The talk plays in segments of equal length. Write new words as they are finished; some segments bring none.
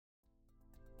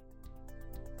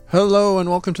Hello and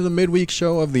welcome to the midweek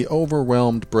show of The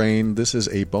Overwhelmed Brain. This is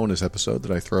a bonus episode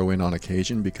that I throw in on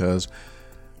occasion because,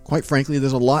 quite frankly,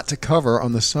 there's a lot to cover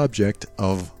on the subject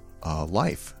of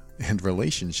life and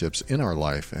relationships in our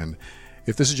life. And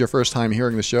if this is your first time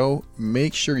hearing the show,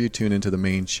 make sure you tune into the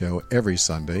main show every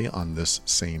Sunday on this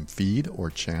same feed or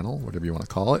channel, whatever you want to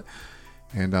call it.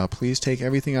 And please take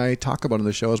everything I talk about in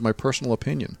the show as my personal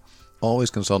opinion.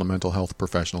 Always consult a mental health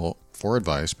professional for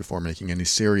advice before making any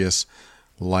serious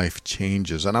life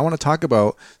changes. And I want to talk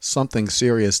about something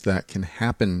serious that can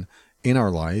happen in our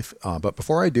life. But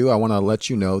before I do, I want to let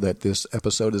you know that this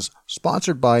episode is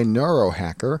sponsored by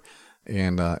Neurohacker.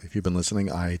 And if you've been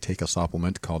listening, I take a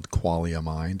supplement called Qualia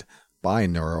Mind by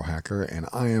Neurohacker, and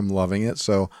I am loving it.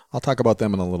 So I'll talk about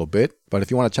them in a little bit. But if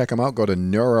you want to check them out, go to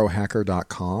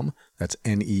neurohacker.com. That's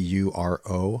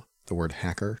Neuro, the word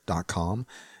hacker.com.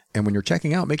 And when you're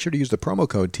checking out, make sure to use the promo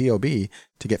code TOB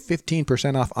to get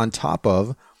 15% off on top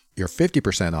of your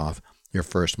 50% off your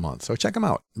first month. So check them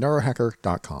out,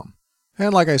 neurohacker.com.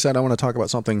 And like I said, I want to talk about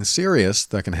something serious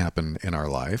that can happen in our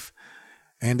life.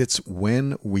 And it's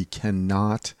when we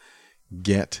cannot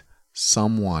get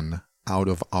someone out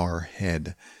of our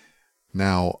head.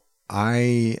 Now,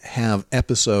 I have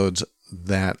episodes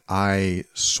that I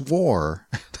swore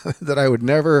that I would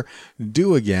never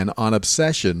do again on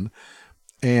obsession.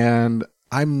 And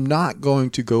I'm not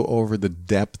going to go over the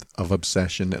depth of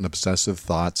obsession and obsessive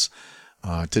thoughts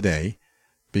today,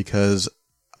 because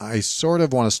I sort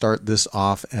of want to start this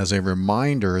off as a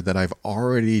reminder that I've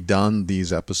already done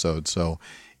these episodes. So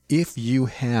if you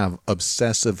have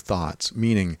obsessive thoughts,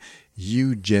 meaning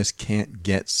you just can't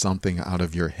get something out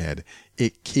of your head,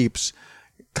 it keeps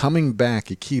coming back,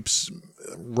 it keeps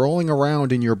rolling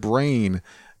around in your brain,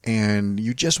 and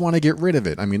you just want to get rid of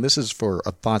it. I mean, this is for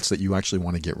thoughts that you actually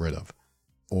want to get rid of,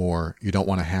 or you don't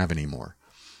want to have anymore,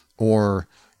 or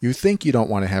you think you don't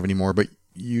want to have anymore, but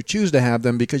you choose to have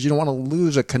them because you don't want to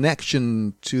lose a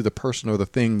connection to the person or the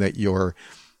thing that you're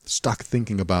stuck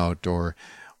thinking about, or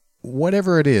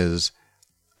whatever it is.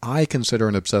 I consider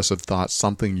an obsessive thought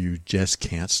something you just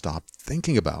can't stop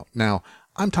thinking about. Now,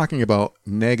 I'm talking about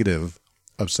negative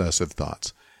obsessive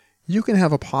thoughts. You can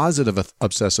have a positive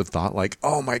obsessive thought like,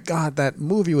 oh my God, that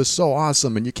movie was so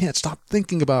awesome, and you can't stop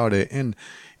thinking about it, and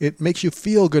it makes you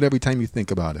feel good every time you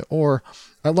think about it. Or,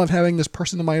 I love having this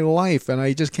person in my life, and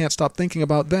I just can't stop thinking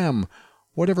about them.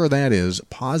 Whatever that is,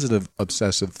 positive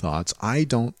obsessive thoughts, I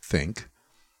don't think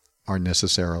are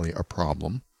necessarily a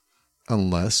problem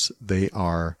unless they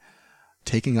are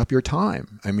taking up your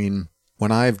time. I mean,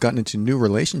 when I've gotten into new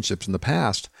relationships in the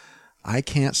past, I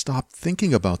can't stop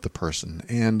thinking about the person,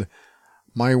 and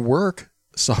my work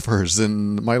suffers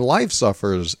and my life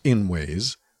suffers in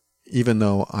ways, even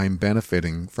though I'm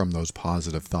benefiting from those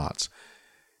positive thoughts.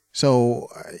 So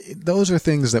those are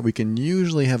things that we can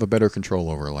usually have a better control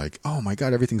over, like, oh my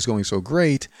God, everything's going so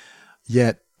great,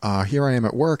 yet here I am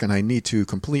at work and I need to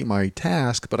complete my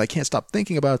task, but I can't stop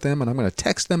thinking about them, and I'm going to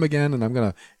text them again, and I'm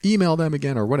going to email them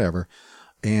again, or whatever,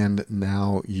 and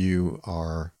now you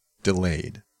are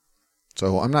delayed.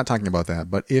 So I'm not talking about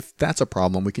that, but if that's a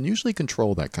problem, we can usually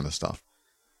control that kind of stuff.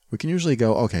 We can usually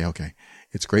go, okay,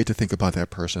 it's great to think about that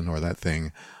person or that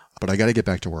thing, but I got to get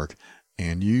back to work,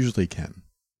 and you usually can.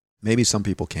 Maybe some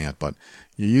people can't, but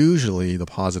usually the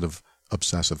positive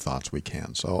obsessive thoughts we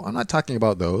can. So I'm not talking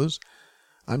about those.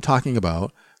 I'm talking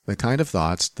about the kind of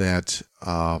thoughts that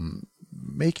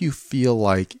make you feel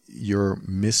like you're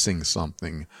missing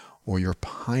something, or you're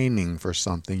pining for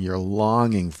something, you're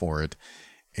longing for it,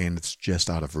 and it's just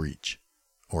out of reach,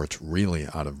 or it's really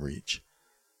out of reach.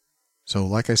 So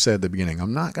like I said at the beginning,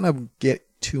 I'm not going to get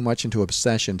too much into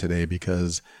obsession today,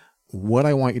 because what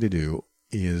I want you to do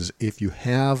is, if you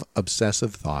have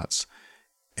obsessive thoughts,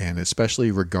 and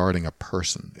especially regarding a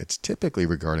person, it's typically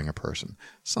regarding a person.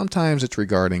 Sometimes it's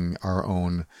regarding our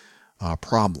own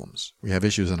problems. We have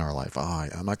issues in our life. I'm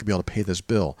not going to be able to pay this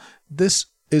bill. This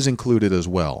is included as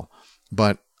well.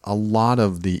 But a lot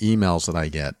of the emails that I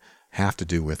get have to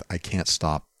do with, I can't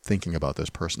stop thinking about this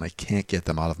person. I can't get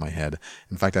them out of my head.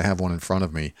 In fact, I have one in front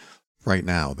of me right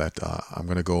now that I'm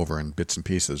going to go over in bits and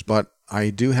pieces. But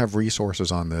I do have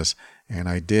resources on this, and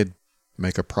I did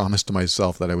make a promise to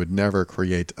myself that I would never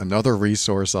create another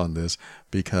resource on this,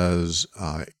 because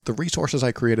the resources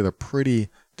I created are pretty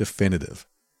definitive.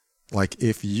 Like,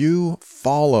 if you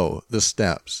follow the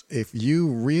steps, if you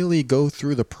really go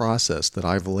through the process that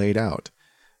I've laid out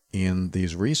in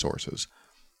these resources,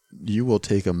 you will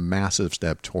take a massive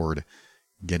step toward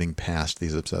getting past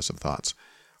these obsessive thoughts.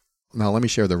 Now, let me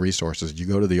share the resources. You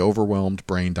go to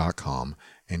theoverwhelmedbrain.com,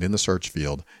 and in the search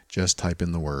field, just type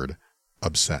in the word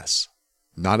obsess.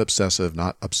 Not obsessive,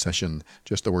 not obsession,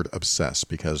 just the word obsess,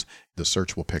 because the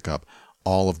search will pick up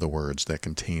all of the words that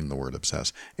contain the word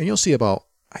obsess. And you'll see about,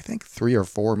 I think, 3 or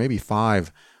 4, maybe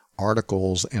 5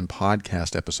 articles and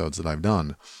podcast episodes that I've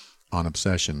done on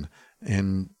obsession,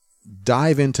 and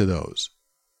dive into those.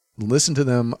 Listen to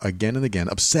them again and again.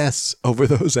 Obsess over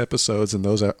those episodes and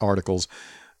those articles,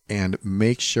 and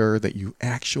make sure that you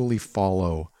actually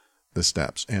follow the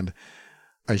steps. And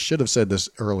I should have said this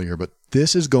earlier, but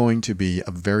this is going to be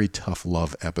a very tough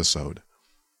love episode.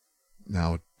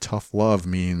 Now, tough love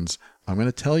means I'm going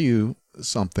to tell you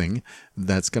something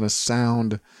that's going to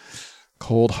sound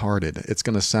cold-hearted. It's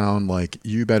going to sound like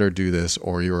you better do this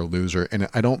or you're a loser. And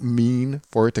I don't mean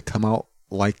for it to come out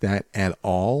like that at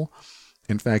all.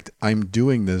 In fact, I'm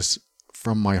doing this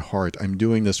from my heart. I'm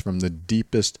doing this from the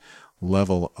deepest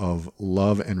level of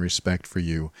love and respect for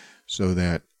you, so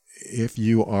that if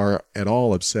you are at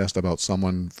all obsessed about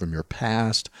someone from your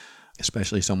past,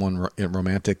 especially someone in a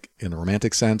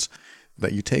romantic sense,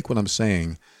 that you take what I'm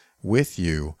saying with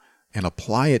you and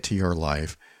apply it to your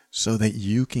life so that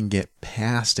you can get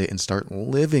past it and start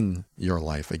living your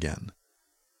life again.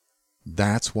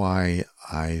 That's why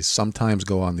I sometimes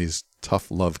go on these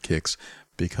tough love kicks,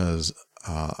 because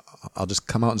I'll just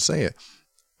come out and say it.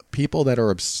 People that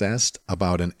are obsessed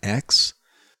about an ex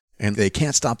and they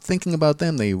can't stop thinking about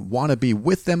them, they want to be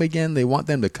with them again, they want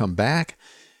them to come back,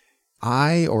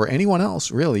 I or anyone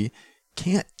else really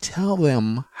can't tell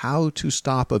them how to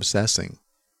stop obsessing.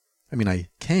 I mean, I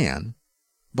can,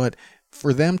 but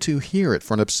for them to hear it,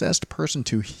 for an obsessed person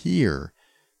to hear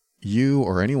you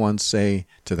or anyone say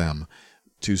to them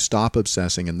to stop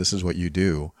obsessing and this is what you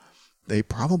do, they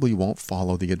probably won't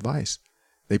follow the advice.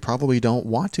 They probably don't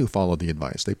want to follow the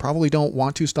advice. They probably don't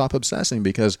want to stop obsessing,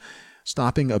 because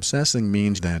stopping obsessing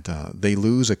means that they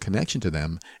lose a connection to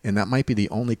them, and that might be the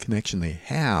only connection they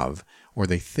have or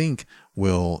they think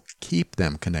will keep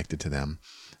them connected to them,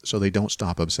 so they don't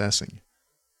stop obsessing.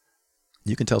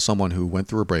 You can tell someone who went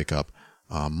through a breakup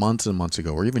months and months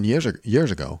ago, or even years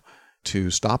ago,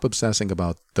 to stop obsessing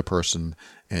about the person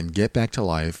and get back to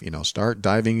life, start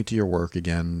diving into your work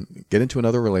again, get into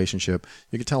another relationship.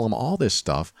 You can tell them all this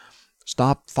stuff.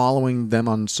 Stop following them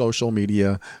on social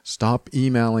media, stop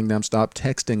emailing them, stop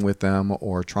texting with them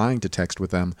or trying to text with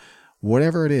them.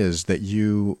 Whatever it is that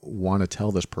you want to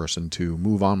tell this person to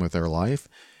move on with their life,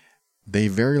 they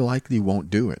very likely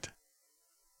won't do it.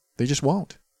 They just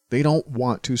won't. They don't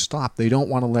want to stop. They don't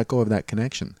want to let go of that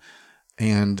connection.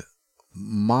 And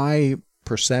my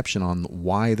perception on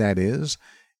why that is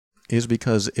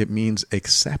because it means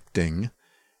accepting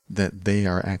that they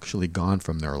are actually gone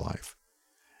from their life.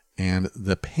 And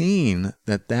the pain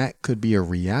that could be a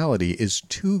reality is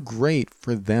too great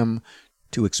for them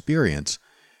to experience.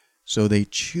 So they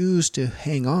choose to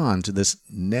hang on to this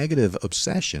negative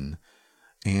obsession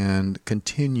and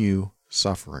continue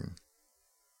suffering.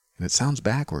 And it sounds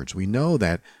backwards. We know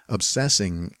that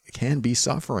obsessing can be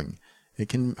suffering. It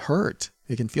can hurt.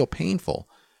 It can feel painful,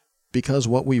 because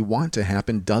what we want to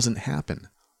happen doesn't happen.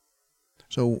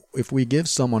 So if we give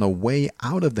someone a way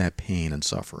out of that pain and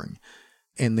suffering,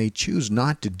 and they choose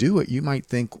not to do it, you might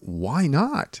think, why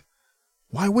not?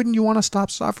 Why wouldn't you want to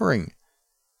stop suffering?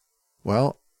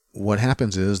 Well, what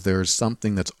happens is there's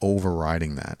something that's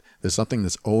overriding that. There's something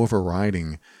that's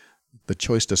overriding the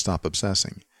choice to stop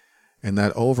obsessing. And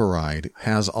that override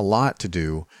has a lot to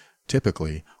do,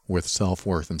 typically, with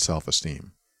self-worth and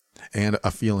self-esteem, and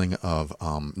a feeling of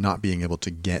not being able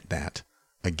to get that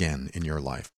again in your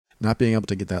life, not being able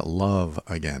to get that love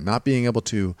again, not being able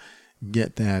to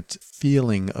get that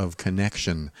feeling of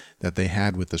connection that they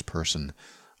had with this person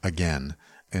again.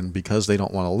 And because they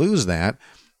don't want to lose that,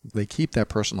 they keep that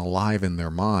person alive in their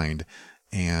mind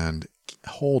and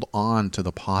hold on to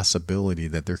the possibility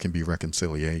that there can be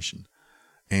reconciliation.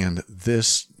 And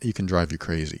this, it can drive you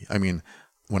crazy. I mean,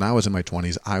 when I was in my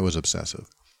 20s, I was obsessive.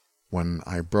 When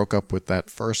I broke up with that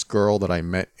first girl that I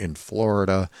met in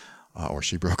Florida, or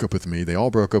she broke up with me, they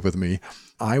all broke up with me,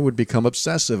 I would become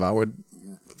obsessive. I would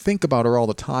think about her all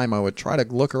the time. I would try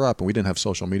to look her up, and we didn't have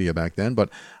social media back then, but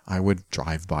I would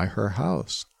drive by her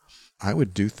house. I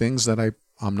would do things that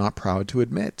I'm not proud to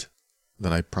admit,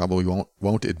 that I probably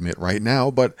won't admit right now,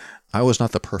 but I was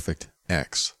not the perfect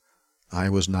ex. I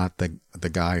was not the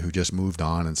guy who just moved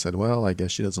on and said, well, I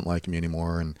guess she doesn't like me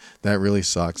anymore, and that really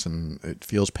sucks, and it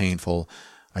feels painful.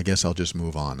 I guess I'll just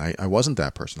move on. I wasn't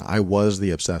that person. I was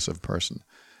the obsessive person.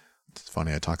 It's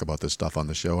funny, I talk about this stuff on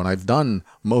the show, and I've done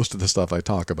most of the stuff I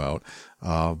talk about,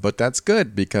 but that's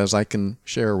good, because I can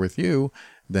share with you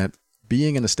that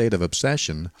being in a state of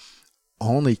obsession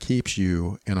only keeps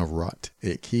you in a rut.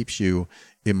 It keeps you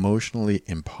emotionally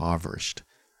impoverished.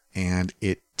 and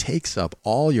it takes up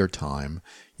all your time.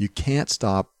 You can't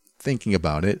stop thinking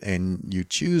about it, and you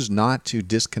choose not to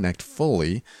disconnect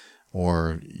fully,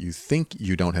 or you think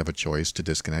you don't have a choice to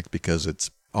disconnect because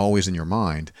it's always in your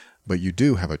mind, but you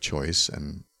do have a choice,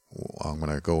 and I'm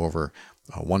going to go over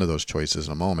one of those choices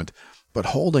in a moment. But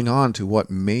holding on to what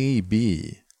may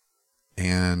be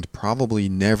and probably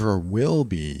never will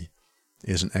be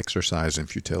is an exercise in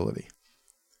futility.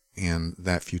 And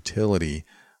that futility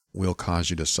will cause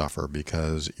you to suffer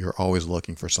because you're always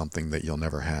looking for something that you'll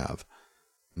never have.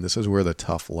 And this is where the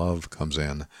tough love comes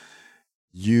in.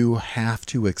 You have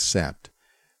to accept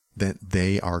that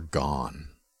they are gone.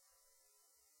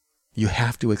 You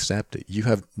have to accept it. You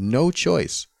have no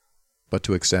choice but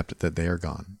to accept that they are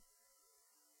gone.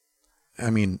 I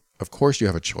mean, of course you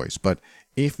have a choice, but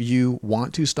if you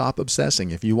want to stop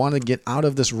obsessing, if you want to get out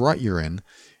of this rut you're in,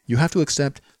 you have to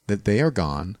accept that they are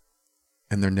gone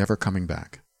and they're never coming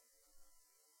back.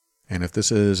 And if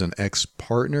this is an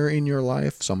ex-partner in your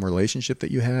life, some relationship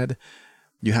that you had,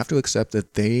 you have to accept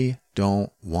that they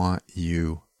don't want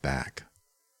you back.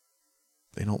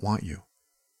 They don't want you.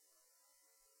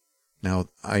 Now,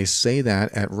 I say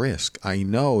that at risk. I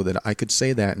know that I could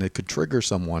say that and it could trigger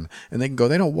someone, and they can go,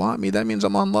 they don't want me. That means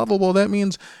I'm unlovable. That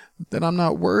means that I'm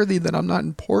not worthy, that I'm not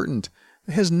important.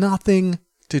 It has nothing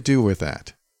to do with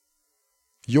that.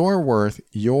 Your worth,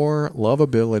 your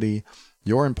lovability,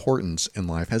 your importance in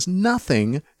life has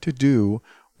nothing to do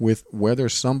with whether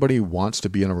somebody wants to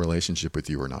be in a relationship with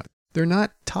you or not. They're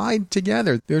not tied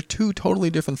together. They're two totally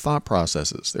different thought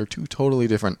processes. They're two totally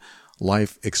different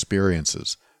life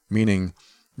experiences. Meaning,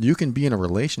 you can be in a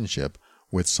relationship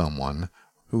with someone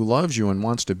who loves you and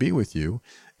wants to be with you,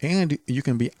 and you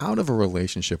can be out of a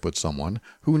relationship with someone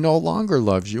who no longer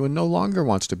loves you and no longer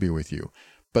wants to be with you.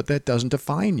 But that doesn't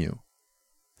define you.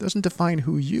 It doesn't define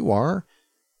who you are.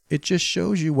 It just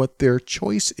shows you what their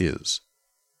choice is.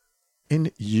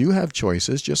 And you have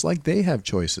choices just like they have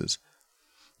choices.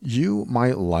 You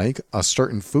might like a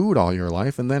certain food all your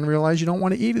life and then realize you don't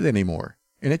want to eat it anymore.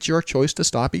 And it's your choice to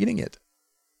stop eating it.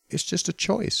 It's just a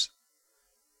choice.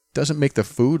 Doesn't make the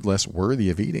food less worthy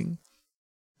of eating.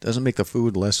 Doesn't make the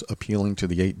food less appealing to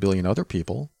the 8 billion other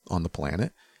people on the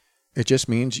planet. It just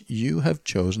means you have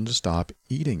chosen to stop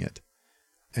eating it.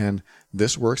 And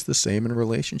this works the same in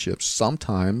relationships.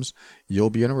 Sometimes you'll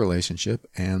be in a relationship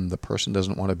and the person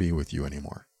doesn't want to be with you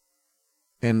anymore.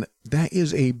 And that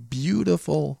is a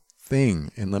beautiful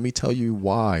thing. And let me tell you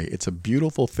why. It's a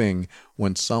beautiful thing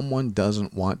when someone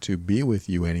doesn't want to be with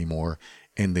you anymore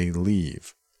and they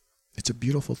leave. It's a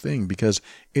beautiful thing because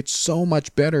it's so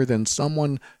much better than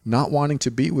someone not wanting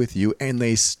to be with you and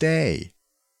they stay.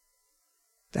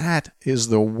 That is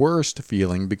the worst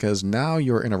feeling because now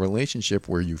you're in a relationship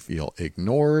where you feel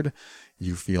ignored,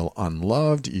 you feel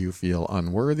unloved, you feel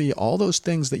unworthy, all those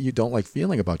things that you don't like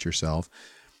feeling about yourself.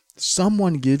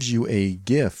 Someone gives you a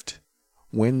gift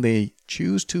when they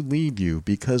choose to leave you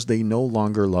because they no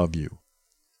longer love you.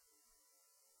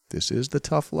 This is the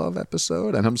tough love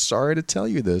episode, and I'm sorry to tell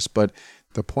you this, but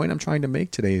the point I'm trying to make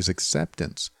today is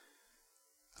acceptance.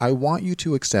 I want you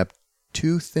to accept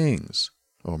two things,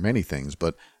 or many things,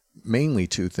 but mainly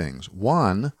two things.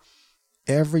 One,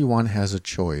 everyone has a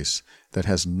choice that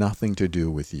has nothing to do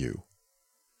with you.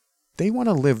 They want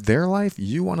to live their life,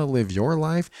 you want to live your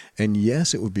life, and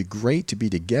yes, it would be great to be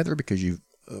together because you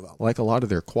like a lot of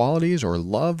their qualities or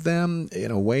love them in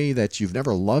a way that you've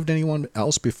never loved anyone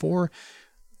else before.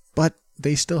 But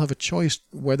they still have a choice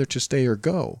whether to stay or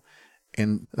go.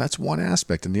 And that's one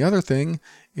aspect. And the other thing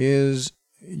is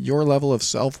your level of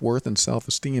self-worth and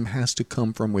self-esteem has to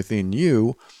come from within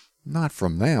you, not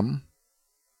from them.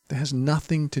 That has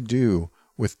nothing to do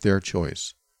with their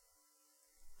choice.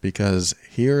 Because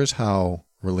here's how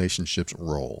relationships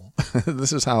roll.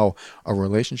 This is how a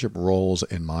relationship rolls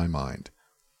in my mind.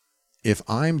 If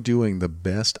I'm doing the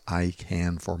best I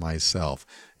can for myself,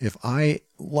 if I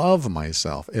love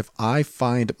myself, if I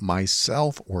find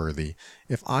myself worthy,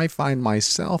 if I find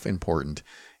myself important,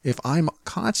 if I'm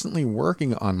constantly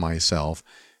working on myself,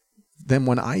 then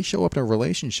when I show up in a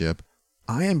relationship,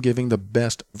 I am giving the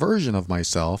best version of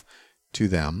myself to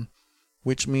them,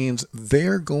 which means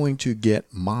they're going to get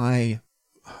my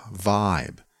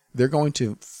vibe. They're going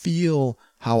to feel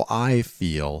how I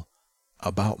feel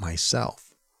about myself.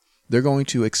 They're going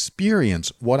to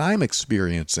experience what I'm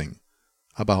experiencing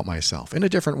about myself in a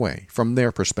different way, from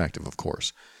their perspective, of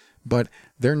course. But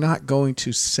they're not going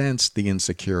to sense the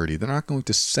insecurity. They're not going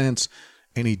to sense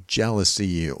any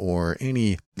jealousy or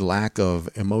any lack of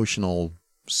emotional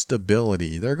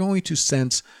stability. They're going to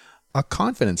sense a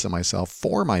confidence in myself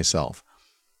for myself.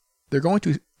 They're going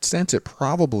to sense it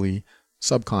probably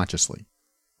subconsciously.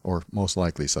 or most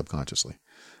likely subconsciously.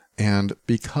 And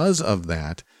because of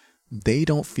that, they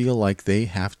don't feel like they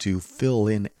have to fill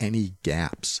in any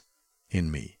gaps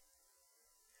in me.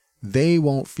 They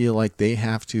won't feel like they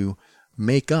have to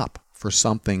make up for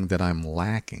something that I'm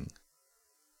lacking,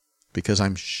 because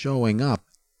I'm showing up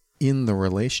in the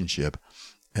relationship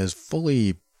as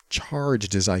fully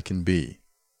charged as I can be,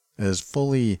 as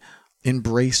fully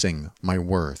embracing my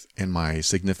worth and my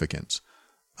significance.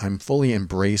 I'm fully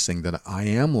embracing that I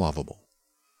am lovable.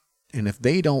 And if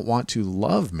they don't want to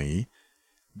love me,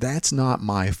 that's not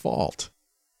my fault.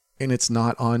 And it's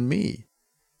not on me,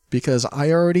 because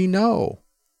I already know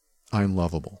I'm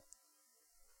lovable.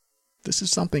 This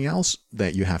is something else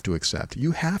that you have to accept.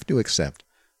 You have to accept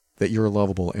that you're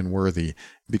lovable and worthy,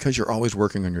 because you're always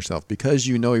working on yourself, because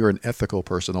you know you're an ethical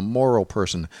person, a moral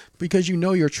person, because you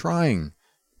know you're trying.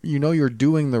 You know you're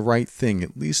doing the right thing,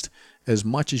 at least as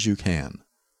much as you can.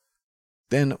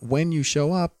 Then when you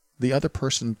show up, the other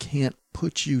person can't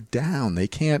put you down. They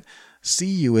can't see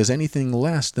you as anything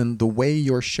less than the way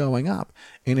you're showing up.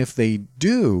 And if they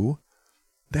do,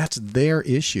 that's their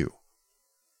issue.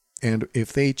 And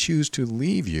if they choose to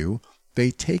leave you,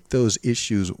 they take those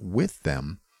issues with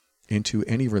them into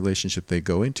any relationship they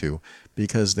go into,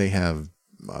 because they have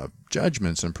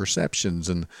judgments and perceptions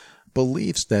and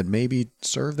beliefs that maybe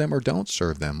serve them or don't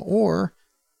serve them. Or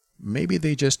maybe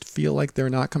they just feel like they're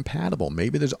not compatible.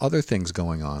 Maybe there's other things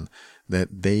going on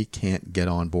that they can't get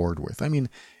on board with. I mean,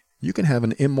 you can have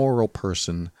an immoral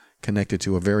person connected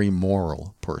to a very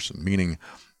moral person, meaning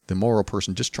the moral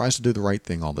person just tries to do the right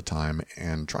thing all the time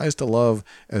and tries to love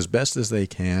as best as they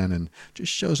can and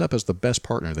just shows up as the best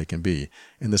partner they can be.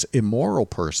 And this immoral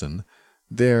person,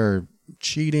 they're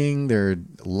cheating, they're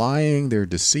lying, they're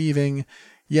deceiving,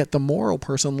 yet the moral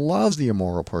person loves the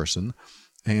immoral person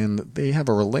and they have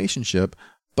a relationship,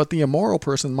 but the immoral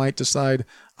person might decide,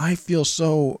 I feel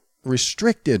so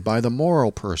restricted by the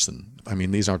moral person. I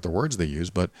mean, these aren't the words they use,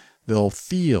 but they'll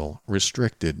feel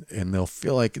restricted and they'll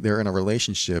feel like they're in a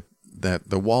relationship that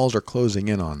the walls are closing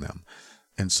in on them.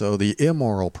 And so the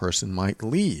immoral person might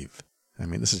leave. I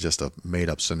mean, this is just a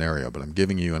made-up scenario, but I'm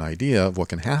giving you an idea of what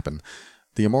can happen.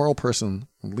 The immoral person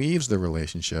leaves the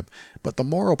relationship, but the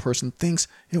moral person thinks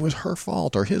it was her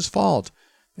fault or his fault.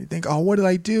 They think, oh, what did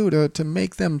I do to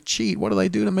make them cheat? What did I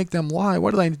do to make them lie?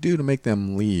 What did I do to make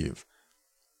them leave?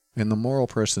 And the moral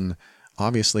person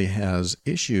obviously has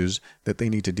issues that they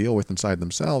need to deal with inside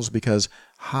themselves, because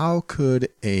how could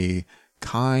a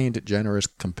kind, generous,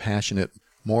 compassionate,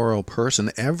 moral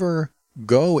person ever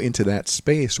go into that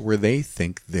space where they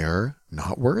think they're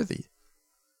not worthy?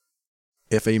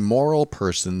 If a moral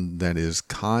person that is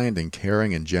kind and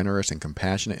caring and generous and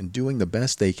compassionate and doing the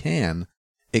best they can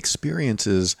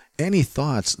experiences any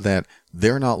thoughts that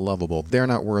they're not lovable, they're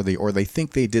not worthy, or they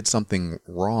think they did something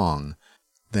wrong,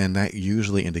 then that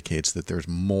usually indicates that there's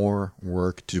more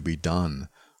work to be done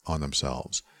on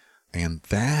themselves. And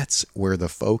that's where the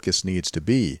focus needs to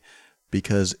be.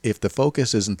 Because if the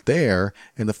focus isn't there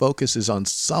and the focus is on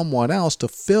someone else to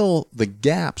fill the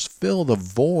gaps, fill the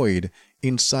void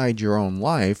inside your own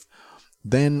life,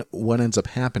 then what ends up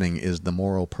happening is the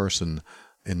moral person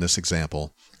in this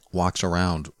example walks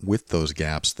around with those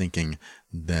gaps thinking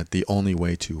that the only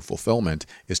way to fulfillment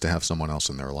is to have someone else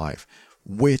in their life,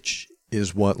 which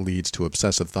is what leads to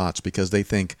obsessive thoughts, because they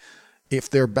think, if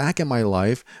they're back in my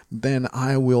life, then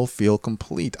I will feel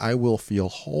complete. I will feel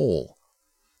whole.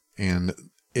 And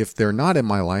if they're not in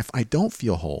my life, I don't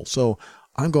feel whole. So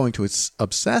I'm going to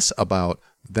obsess about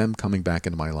them coming back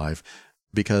into my life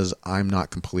because I'm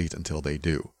not complete until they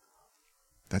do.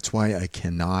 That's why I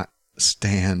cannot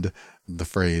stand the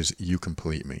phrase, you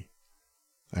complete me.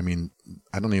 I mean,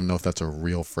 I don't even know if that's a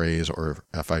real phrase or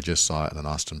if I just saw it in an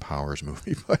Austin Powers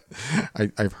movie, but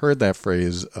I've heard that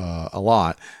phrase a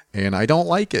lot, and I don't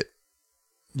like it.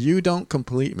 You don't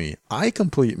complete me. I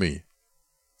complete me.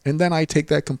 And then I take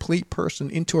that complete person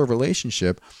into a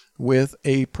relationship with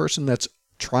a person that's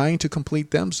trying to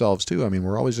complete themselves too. I mean,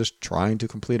 we're always just trying to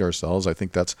complete ourselves. I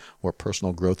think that's what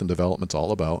personal growth and development's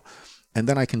all about. And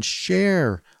then I can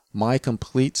share my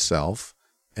complete self,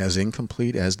 as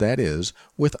incomplete as that is,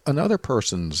 with another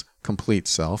person's complete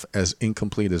self, as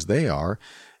incomplete as they are,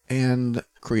 and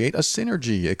create a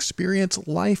synergy, experience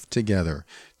life together,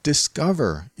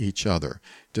 discover each other,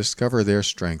 discover their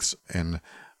strengths, and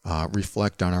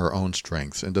reflect on our own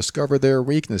strengths, and discover their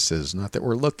weaknesses. Not that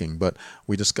we're looking, but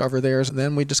we discover theirs, and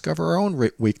then we discover our own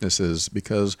weaknesses,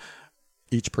 because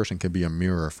each person can be a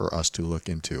mirror for us to look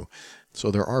into. So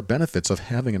there are benefits of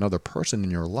having another person in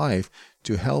your life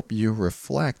to help you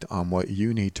reflect on what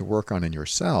you need to work on in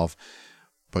yourself,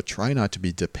 but try not to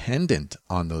be dependent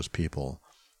on those people.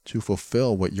 to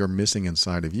fulfill what you're missing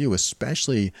inside of you,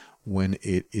 especially when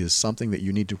it is something that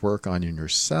you need to work on in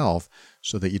yourself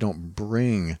so that you don't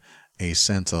bring a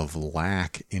sense of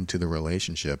lack into the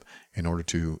relationship in order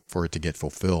for it to get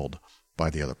fulfilled by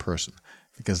the other person.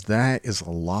 Because that is a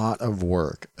lot of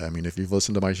work. I mean, if you've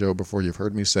listened to my show before, you've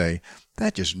heard me say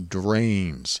that just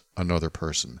drains another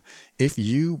person. If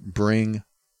you bring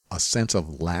a sense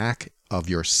of lack of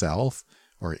yourself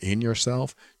or in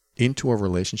yourself into a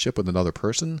relationship with another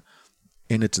person,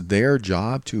 and it's their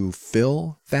job to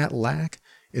fill that lack,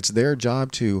 it's their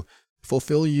job to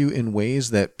fulfill you in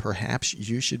ways that perhaps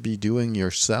you should be doing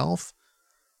yourself,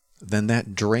 then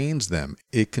that drains them.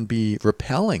 It can be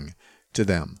repelling to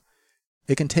them.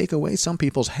 It can take away some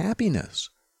people's happiness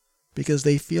because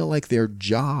they feel like their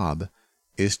job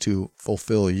is to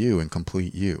fulfill you and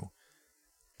complete you.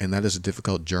 And that is a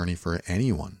difficult journey for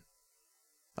anyone.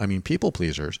 I mean, people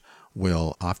pleasers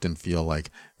will often feel like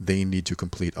they need to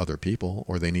complete other people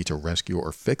or they need to rescue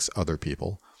or fix other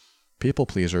people. People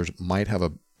pleasers might have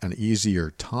an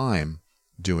easier time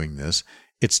doing this.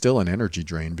 It's still an energy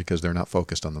drain because they're not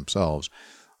focused on themselves.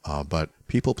 But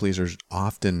people pleasers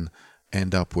often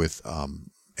end up with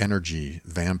energy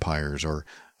vampires or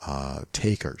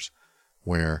takers,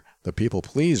 where the people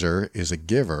pleaser is a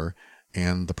giver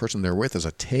and the person they're with is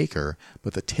a taker,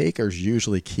 but the takers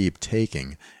usually keep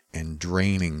taking and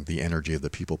draining the energy of the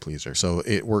people pleaser. So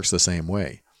it works the same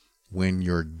way. When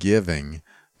you're giving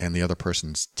and the other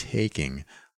person's taking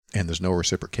and there's no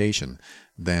reciprocation,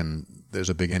 then there's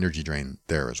a big energy drain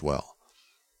there as well.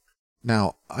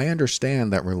 Now, I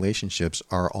understand that relationships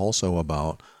are also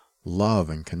about love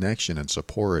and connection and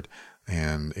support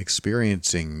and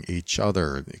experiencing each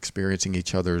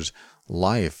other's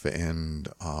life and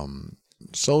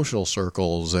social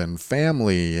circles and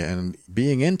family and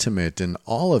being intimate, and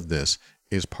all of this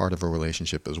is part of a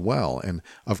relationship as well. And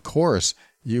of course,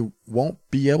 you won't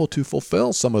be able to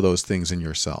fulfill some of those things in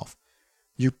yourself.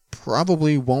 You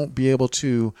probably won't be able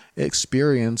to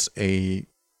experience a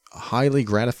highly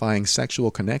gratifying sexual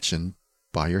connection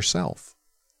by yourself.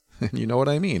 You know what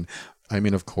I mean? I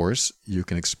mean, of course, you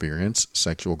can experience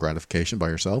sexual gratification by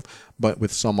yourself, but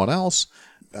with someone else,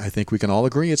 I think we can all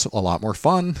agree it's a lot more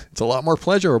fun. It's a lot more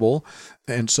pleasurable.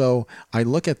 And so I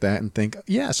look at that and think,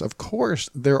 yes, of course,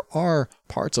 there are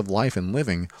parts of life and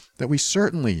living that we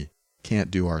certainly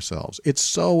can't do ourselves. It's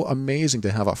so amazing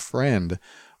to have a friend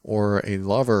or a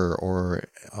lover or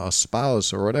a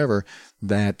spouse or whatever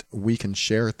that we can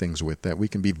share things with, that we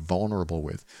can be vulnerable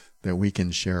with, that we can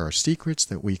share our secrets,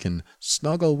 that we can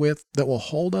snuggle with, that will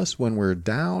hold us when we're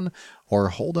down or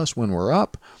hold us when we're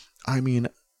up. I mean,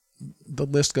 the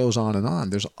list goes on and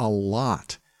on. There's a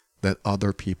lot that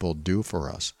other people do for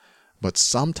us, but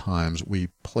sometimes we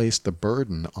place the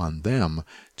burden on them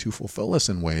to fulfill us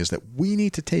in ways that we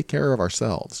need to take care of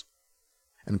ourselves.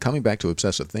 And coming back to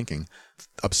obsessive thinking,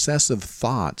 obsessive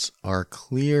thoughts are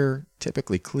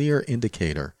typically clear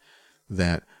indicator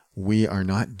that we are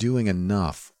not doing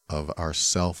enough of our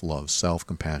self-love,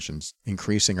 self-compassion,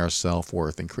 increasing our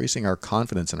self-worth, increasing our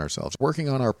confidence in ourselves, working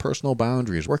on our personal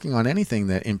boundaries, working on anything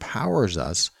that empowers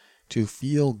us to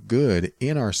feel good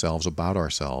in ourselves, about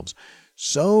ourselves,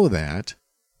 so that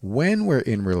when we're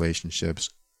in relationships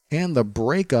and the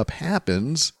breakup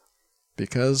happens,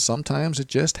 because sometimes it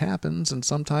just happens and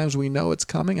sometimes we know it's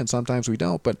coming and sometimes we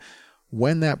don't, but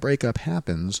when that breakup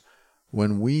happens,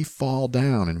 when we fall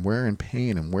down and we're in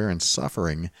pain and we're in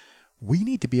suffering, we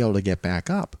need to be able to get back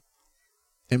up.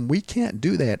 And we can't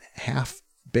do that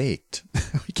half-baked.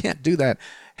 We can't do that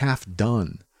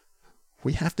half-done.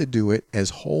 We have to do it as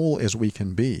whole as we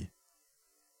can be.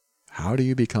 How do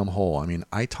you become whole? I mean,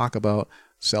 I talk about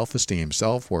self-esteem,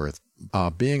 self-worth,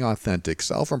 being authentic,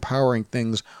 self-empowering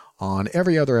things on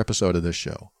every other episode of this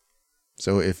show.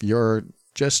 So if you're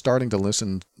just starting to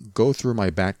listen, go through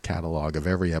my back catalog of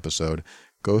every episode,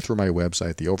 go through my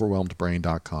website,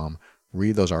 theoverwhelmedbrain.com,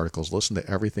 read those articles, listen to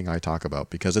everything I talk about,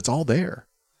 because it's all there.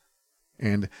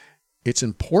 And it's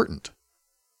important.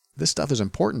 This stuff is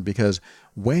important because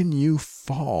when you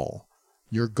fall,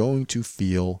 you're going to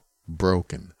feel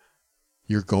broken.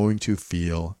 You're going to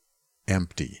feel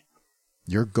empty.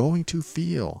 You're going to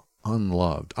feel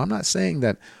unloved. I'm not saying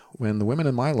that when the women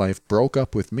in my life broke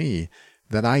up with me,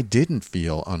 that I didn't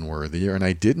feel unworthy and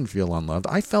I didn't feel unloved.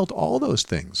 I felt all those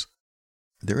things.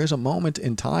 There is a moment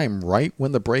in time right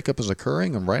when the breakup is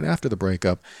occurring and right after the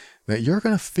breakup that you're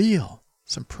going to feel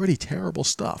some pretty terrible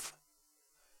stuff.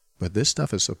 But this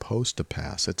stuff is supposed to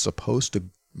pass. It's supposed to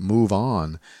move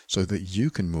on so that you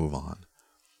can move on.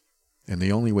 And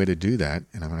the only way to do that,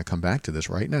 and I'm going to come back to this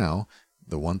right now,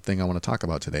 the one thing I want to talk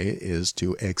about today is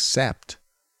to accept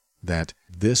that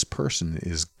this person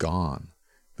is gone,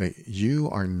 You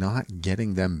are not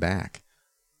getting them back.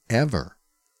 Ever.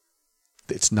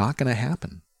 It's not going to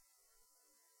happen.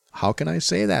 How can I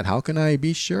say that? How can I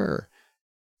be sure?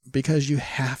 Because you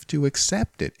have to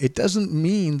accept it. It doesn't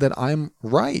mean that I'm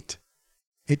right.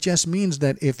 It just means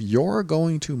that if you're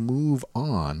going to move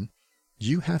on,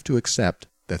 you have to accept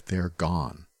that they're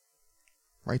gone.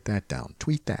 Write that down.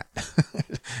 Tweet that.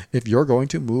 If you're going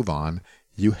to move on,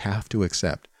 you have to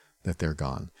accept that they're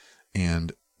gone.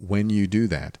 And when you do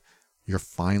that, you're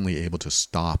finally able to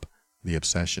stop the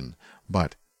obsession.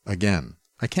 But again,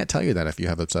 I can't tell you that if you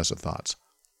have obsessive thoughts,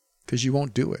 because you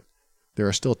won't do it. There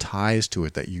are still ties to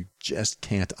it that you just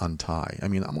can't untie. I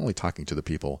mean, I'm only talking to the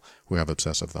people who have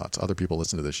obsessive thoughts. Other people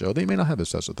listen to the show. They may not have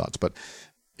obsessive thoughts, but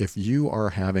if you are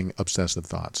having obsessive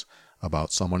thoughts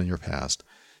about someone in your past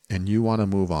and you want to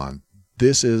move on,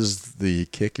 this is the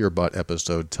kick your butt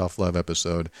episode, tough love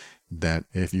episode, that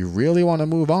if you really want to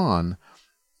move on,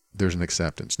 there's an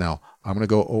acceptance. Now, I'm going to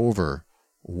go over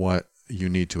what you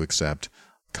need to accept.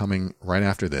 Coming right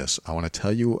after this, I want to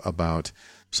tell you about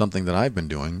something that I've been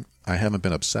doing. I haven't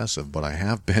been obsessive, but I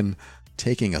have been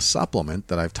taking a supplement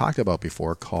that I've talked about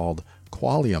before called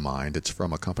Qualia Mind. It's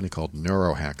from a company called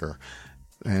Neurohacker.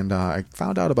 And I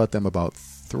found out about them about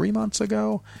 3 months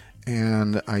ago.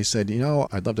 And I said,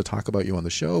 I'd love to talk about you on the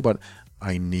show, but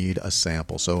I need a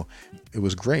sample. So it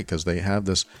was great because they have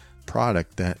this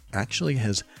product that actually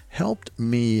has helped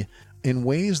me in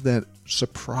ways that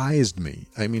surprised me.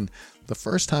 I mean, the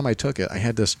first time I took it, I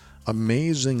had this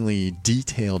amazingly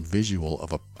detailed visual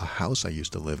of a house I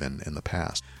used to live in the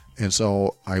past. And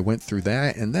so I went through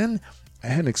that, and then I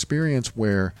had an experience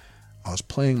where I was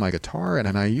playing my guitar,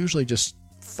 and I usually just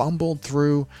fumbled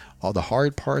through all the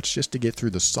hard parts just to get through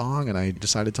the song, and I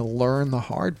decided to learn the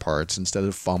hard parts instead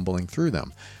of fumbling through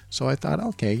them. So I thought,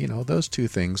 okay, those two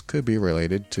things could be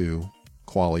related to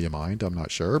Qualia Mind. I'm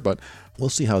not sure, but we'll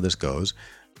see how this goes.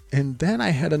 And then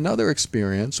I had another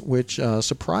experience which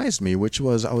surprised me, which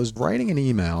was I was writing an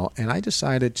email and I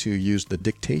decided to use the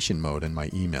dictation mode in my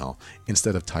email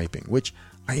instead of typing, which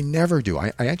I never do.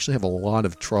 I actually have a lot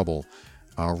of trouble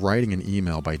writing an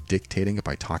email by dictating it,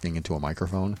 by talking into a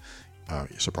microphone,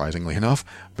 surprisingly enough,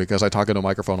 because I talk into a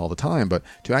microphone all the time. But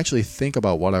to actually think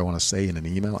about what I want to say in an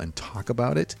email and talk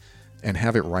about it and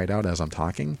have it write out as I'm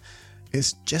talking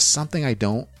is just something I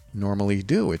don't normally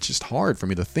do. It's just hard for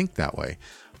me to think that way.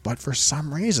 But for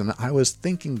some reason, I was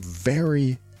thinking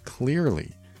very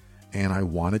clearly, and I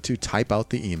wanted to type out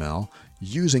the email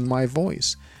using my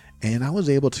voice. And I was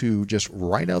able to just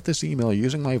write out this email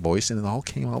using my voice, and it all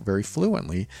came out very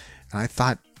fluently. And I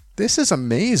thought, this is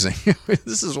amazing.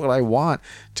 This is what I want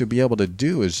to be able to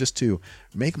do, is just to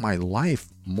make my life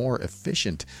more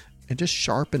efficient and just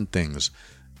sharpen things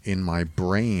in my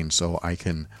brain so I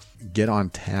can get on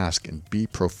task and be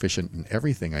proficient in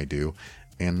everything I do.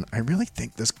 And I really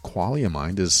think this Qualia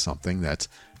Mind is something that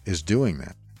is doing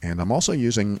that. And I'm also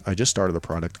I just started a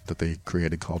product that they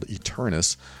created called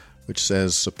Eternus, which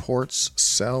says supports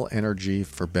cell energy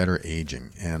for better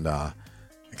aging. And I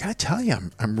gotta tell you,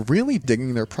 I'm really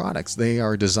digging their products. They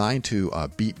are designed to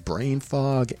beat brain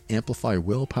fog, amplify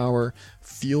willpower,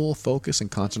 fuel focus and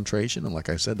concentration. And like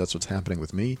I said, that's what's happening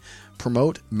with me.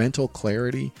 Promote mental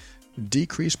clarity,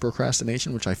 decrease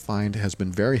procrastination, which I find has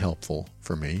been very helpful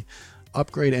for me.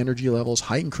 Upgrade energy levels,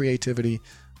 heighten creativity.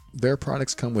 Their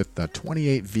products come with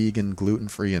 28 vegan,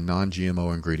 gluten-free, and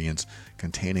non-GMO ingredients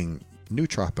containing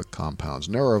nootropic compounds,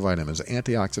 neurovitamins,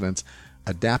 antioxidants,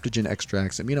 adaptogen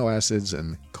extracts, amino acids,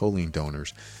 and choline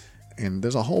donors. And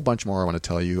there's a whole bunch more I want to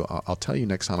tell you. I'll tell you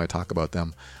next time I talk about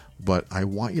them. But I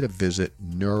want you to visit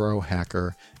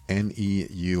Neurohacker,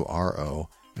 Neuro,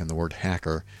 and the word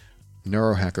hacker,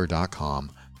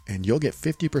 neurohacker.com. And you'll get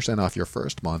 50% off your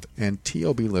first month, and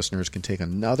TOB listeners can take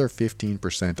another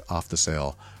 15% off the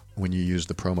sale when you use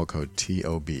the promo code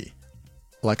TOB.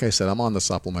 Like I said, I'm on the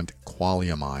supplement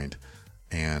Qualia Mind,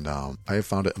 and I have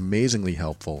found it amazingly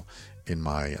helpful in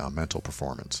my mental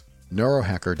performance.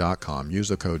 Neurohacker.com. Use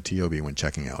the code TOB when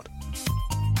checking out.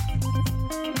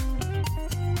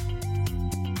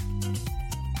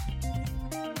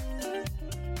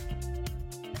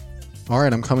 All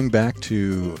right, I'm coming back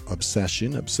to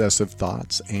obsession, obsessive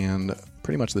thoughts, and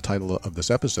pretty much the title of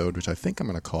this episode, which I think I'm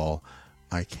going to call,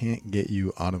 I Can't Get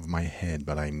You Out of My Head,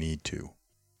 But I Need To.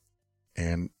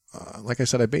 And like I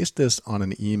said, I based this on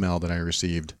an email that I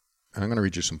received, and I'm going to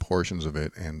read you some portions of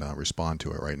it and respond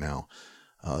to it right now.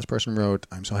 This person wrote,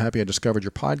 I'm so happy I discovered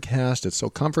your podcast. It's so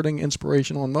comforting,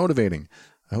 inspirational, and motivating.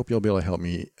 I hope you'll be able to help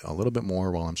me a little bit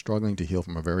more while I'm struggling to heal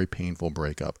from a very painful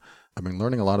breakup. I've been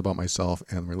learning a lot about myself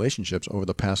and relationships over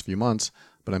the past few months,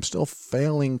 but I'm still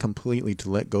failing completely to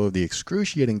let go of the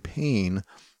excruciating pain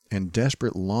and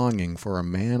desperate longing for a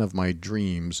man of my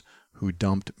dreams who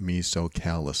dumped me so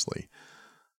callously.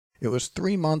 It was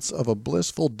 3 months of a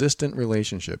blissful, distant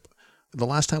relationship. The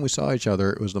last time we saw each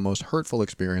other, it was the most hurtful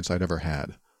experience I'd ever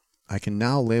had. I can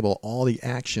now label all the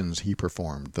actions he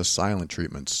performed, the silent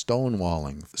treatment,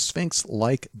 stonewalling,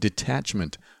 sphinx-like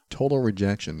detachment, total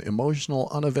rejection, emotional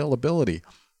unavailability,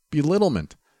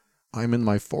 belittlement. I'm in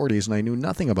my 40s and I knew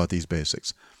nothing about these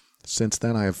basics. Since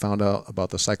then, I have found out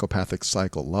about the psychopathic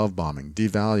cycle, love bombing,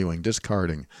 devaluing,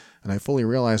 discarding, and I fully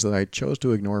realized that I chose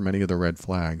to ignore many of the red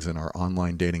flags in our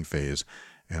online dating phase,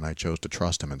 and I chose to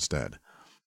trust him instead.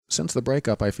 Since the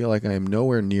breakup, I feel like I am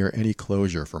nowhere near any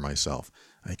closure for myself.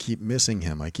 I keep missing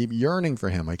him. I keep yearning for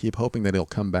him. I keep hoping that he'll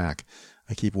come back.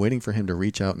 I keep waiting for him to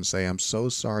reach out and say, "I'm so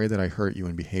sorry that I hurt you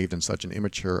and behaved in such an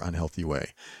immature, unhealthy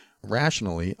way."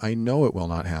 Rationally, I know it will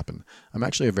not happen. I'm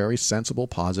actually a very sensible,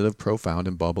 positive, profound,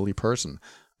 and bubbly person.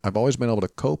 I've always been able to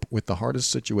cope with the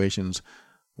hardest situations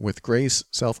with grace,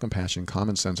 self-compassion,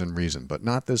 common sense, and reason, but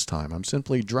not this time. I'm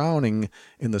simply drowning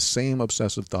in the same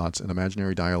obsessive thoughts and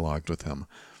imaginary dialogues with him.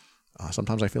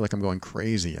 Sometimes I feel like I'm going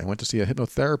crazy. I went to see a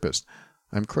hypnotherapist.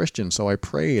 I'm Christian, so I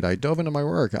prayed. I dove into my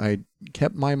work. I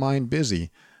kept my mind busy.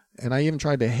 And I even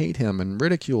tried to hate him and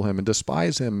ridicule him and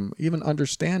despise him, even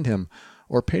understand him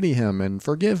or pity him and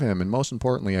forgive him. And most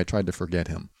importantly, I tried to forget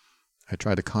him. I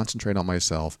tried to concentrate on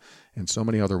myself and so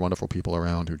many other wonderful people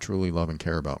around who truly love and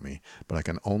care about me. But I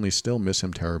can only still miss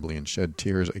him terribly and shed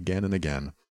tears again and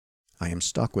again. I am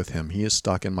stuck with him. He is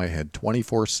stuck in my head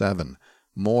 24/7,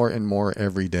 more and more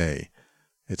every day.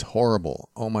 It's horrible.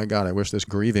 Oh my God, I wish this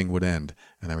grieving would end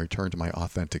and I return to my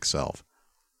authentic self.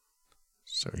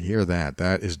 So hear that.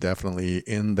 That is definitely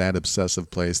in that obsessive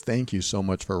place. Thank you so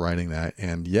much for writing that.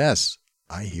 And yes,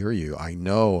 I hear you. I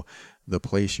know the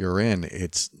place you're in.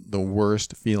 It's the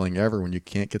worst feeling ever when you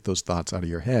can't get those thoughts out of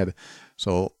your head.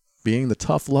 So being the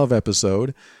tough love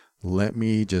episode, let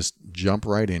me just jump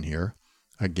right in here.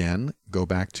 Again, go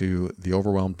back to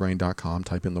theoverwhelmedbrain.com,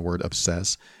 type in the word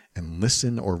obsess, and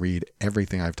listen or read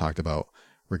everything I've talked about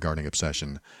regarding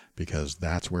obsession, because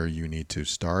that's where you need to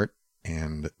start,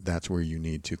 and that's where you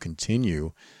need to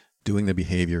continue doing the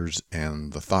behaviors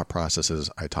and the thought processes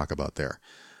I talk about there.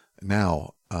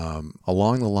 Now,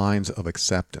 along the lines of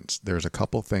acceptance, there's a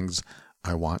couple things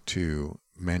I want to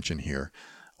mention here.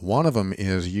 One of them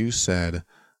is you said,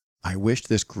 I wish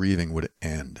this grieving would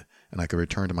end and I could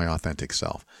return to my authentic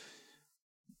self.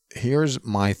 Here's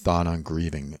my thought on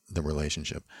grieving the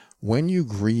relationship. When you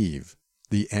grieve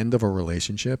the end of a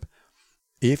relationship,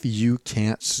 if you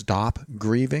can't stop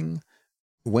grieving,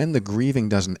 when the grieving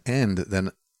doesn't end,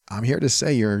 then I'm here to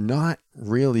say you're not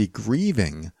really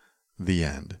grieving the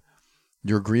end.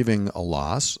 You're grieving a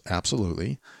loss,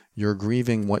 absolutely. You're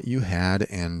grieving what you had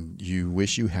and you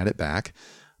wish you had it back,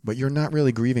 but you're not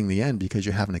really grieving the end because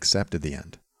you haven't accepted the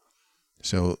end.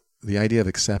 So the idea of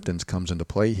acceptance comes into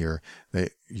play here,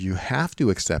 that you have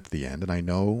to accept the end. And I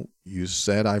know you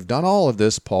said, I've done all of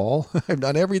this, Paul. I've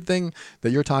done everything that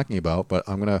you're talking about, but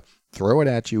I'm going to throw it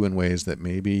at you in ways that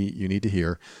maybe you need to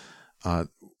hear.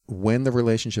 When the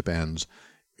relationship ends,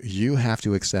 you have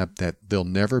to accept that there'll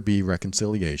never be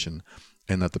reconciliation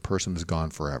and that the person is gone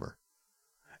forever.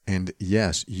 And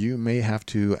yes, you may have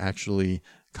to actually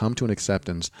come to an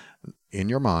acceptance in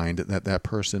your mind that that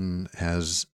person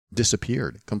has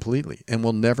disappeared completely and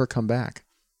will never come back.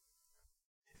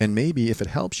 And maybe if it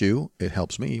helps you, it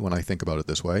helps me when I think about it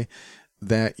this way,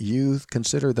 that you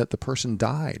consider that the person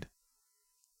died.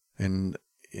 And,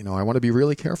 I want to be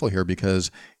really careful here, because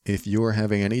if you're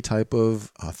having any type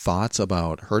of thoughts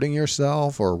about hurting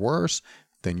yourself or worse,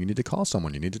 then you need to call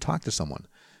someone. You need to talk to someone,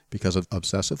 because of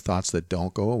obsessive thoughts that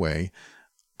don't go away.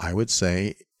 I would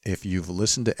say, if you've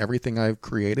listened to everything I've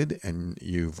created and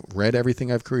you've read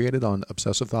everything I've created on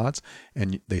obsessive thoughts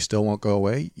and they still won't go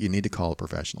away, you need to call a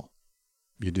professional.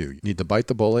 You do. You need to bite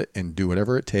the bullet and do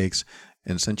whatever it takes.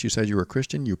 And since you said you were a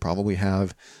Christian, you probably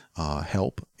have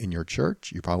help in your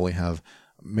church. You probably have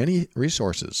many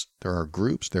resources. There are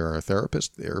groups, there are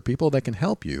therapists, there are people that can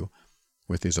help you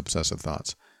with these obsessive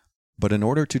thoughts. But in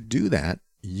order to do that,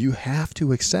 you have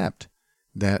to accept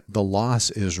that the loss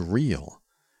is real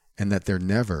and that they're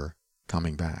never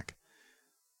coming back.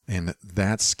 And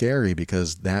that's scary,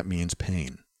 because that means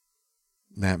pain.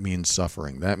 That means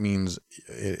suffering. That means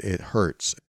it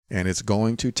hurts. And it's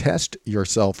going to test your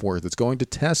self-worth. It's going to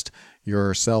test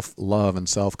your self-love and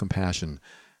self-compassion.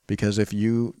 Because if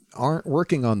you aren't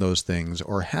working on those things,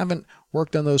 or haven't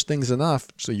worked on those things enough,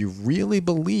 so you really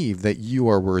believe that you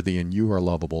are worthy and you are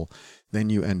lovable, then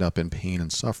you end up in pain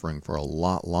and suffering for a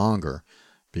lot longer,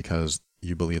 because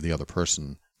you believe the other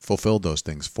person fulfilled those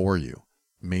things for you,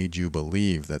 made you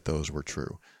believe that those were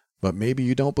true. But maybe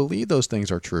you don't believe those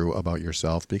things are true about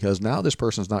yourself because now this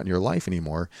person's not in your life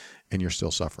anymore and you're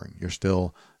still suffering. You're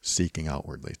still seeking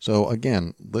outwardly. So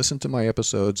again, listen to my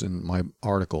episodes and my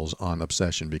articles on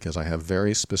obsession because I have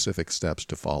very specific steps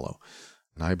to follow.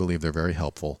 And I believe they're very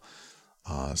helpful.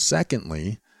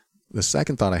 Secondly, the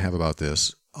second thought I have about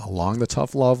this, along the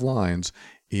tough love lines,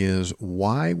 is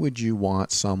why would you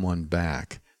want someone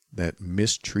back that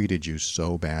mistreated you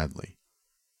so badly?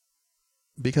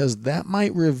 Because that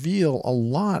might reveal a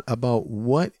lot about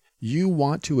what you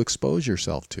want to expose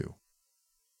yourself to.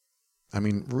 I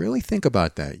mean, really think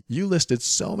about that. You listed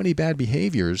so many bad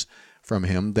behaviors from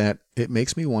him that it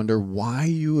makes me wonder why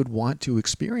you would want to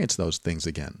experience those things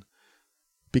again.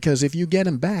 Because if you get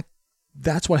him back,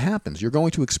 that's what happens. You're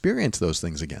going to experience those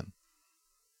things again.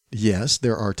 Yes,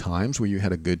 there are times where you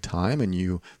had a good time and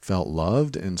you felt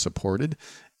loved and supported,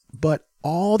 but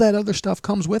all that other stuff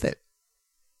comes with it.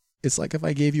 It's like if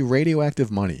I gave you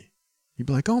radioactive money. You'd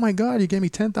be like, oh my God, you gave me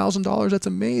 $10,000. That's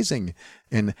amazing.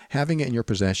 And having it in your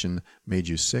possession made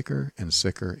you sicker and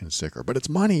sicker and sicker. But it's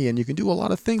money and you can do a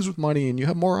lot of things with money and you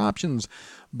have more options.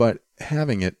 But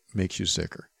having it makes you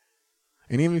sicker.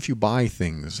 And even if you buy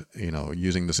things,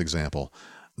 using this example,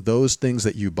 those things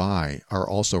that you buy are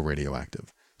also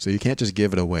radioactive. So you can't just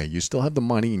give it away. You still have the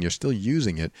money and you're still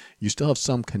using it. You still have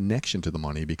some connection to the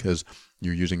money because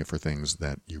you're using it for things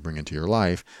that you bring into your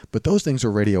life. But those things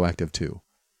are radioactive too.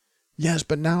 Yes,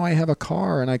 but now I have a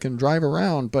car and I can drive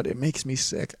around, but it makes me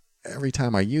sick every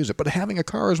time I use it. But having a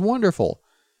car is wonderful.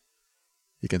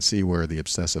 You can see where the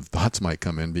obsessive thoughts might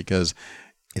come in because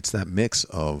it's that mix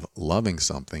of loving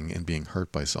something and being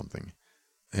hurt by something.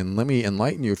 And let me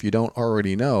enlighten you if you don't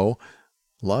already know,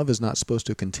 love is not supposed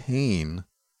to contain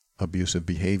abusive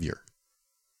behavior.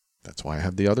 That's why I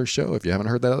have the other show. If you haven't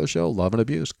heard that other show, Love and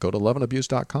Abuse, go to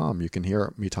loveandabuse.com. You can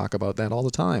hear me talk about that all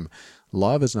the time.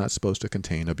 Love is not supposed to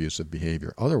contain abusive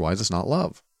behavior. Otherwise, it's not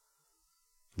love.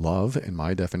 Love, in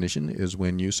my definition, is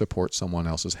when you support someone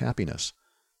else's happiness.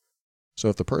 So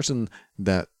if the person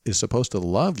that is supposed to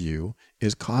love you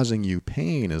is causing you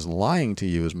pain, is lying to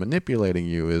you, is manipulating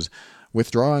you, is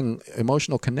withdrawing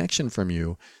emotional connection from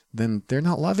you, then they're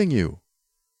not loving you.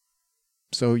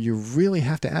 So you really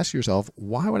have to ask yourself,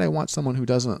 why would I want someone who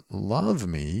doesn't love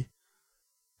me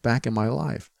back in my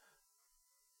life?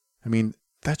 I mean,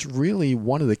 that's really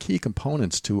one of the key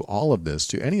components to all of this,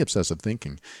 to any obsessive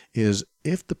thinking, is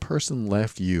if the person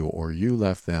left you or you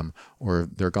left them or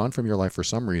they're gone from your life for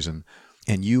some reason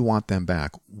and you want them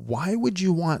back, why would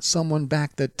you want someone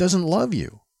back that doesn't love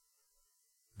you?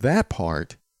 That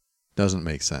part doesn't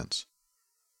make sense.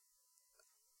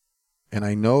 And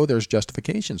I know there's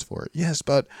justifications for it. Yes,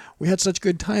 but we had such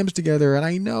good times together, and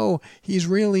I know he's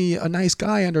really a nice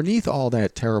guy underneath all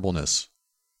that terribleness.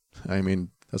 I mean,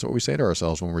 that's what we say to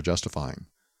ourselves when we're justifying.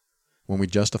 When we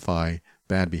justify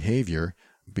bad behavior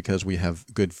because we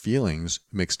have good feelings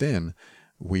mixed in,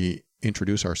 we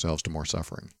introduce ourselves to more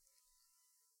suffering.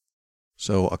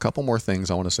 So a couple more things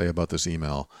I want to say about this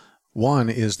email. One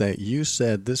is that you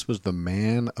said this was the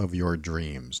man of your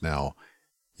dreams. Now,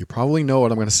 you probably know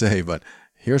what I'm going to say, but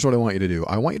here's what I want you to do.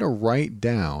 I want you to write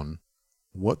down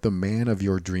what the man of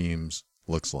your dreams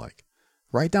looks like.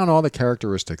 Write down all the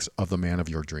characteristics of the man of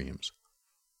your dreams.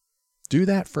 Do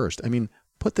that first. I mean,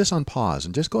 put this on pause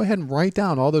and just go ahead and write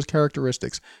down all those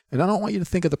characteristics. And I don't want you to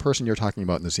think of the person you're talking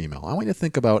about in this email. I want you to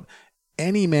think about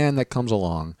any man that comes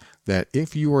along that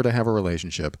if you were to have a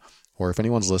relationship, or if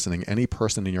anyone's listening, any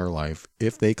person in your life,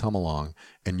 if they come along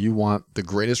and you want the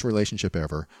greatest relationship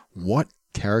ever, what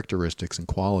characteristics and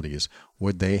qualities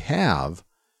would they have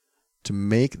to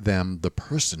make them the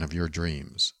person of your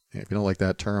dreams? If you don't like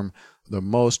that term, the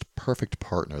most perfect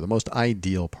partner, the most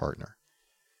ideal partner.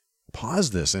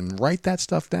 Pause this and write that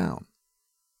stuff down.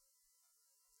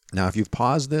 Now, if you've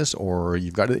paused this or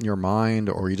you've got it in your mind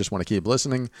or you just want to keep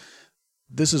listening,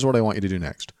 this is what I want you to do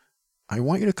next. I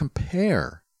want you to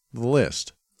compare the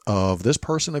list of this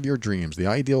person of your dreams, the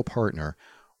ideal partner,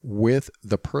 with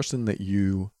the person that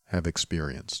you have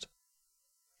experienced.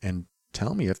 And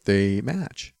tell me if they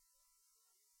match.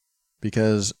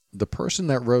 Because the person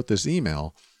that wrote this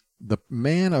email, the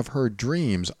man of her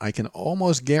dreams, I can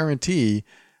almost guarantee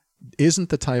isn't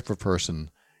the type of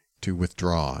person to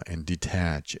withdraw and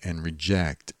detach and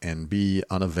reject and be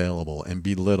unavailable and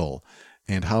belittle.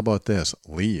 And how about this?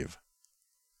 Leave.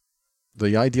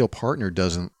 The ideal partner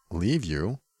doesn't leave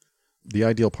you. The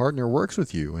ideal partner works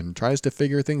with you and tries to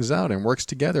figure things out and works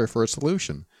together for a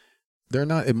solution. They're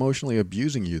not emotionally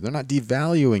abusing you. They're not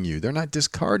devaluing you. They're not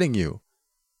discarding you.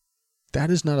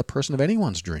 That is not a person of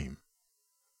anyone's dream.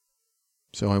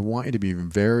 So I want you to be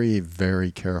very,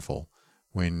 very careful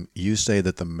when you say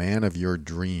that the man of your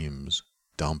dreams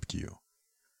dumped you.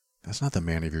 That's not the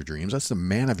man of your dreams. That's the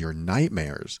man of your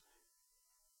nightmares.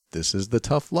 This is the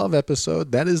tough love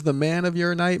episode. That is the man of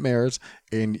your nightmares,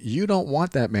 and you don't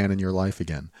want that man in your life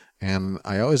again. And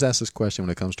I always ask this question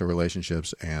when it comes to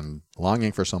relationships and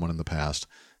longing for someone in the past,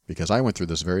 because I went through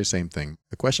this very same thing.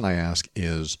 The question I ask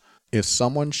is, if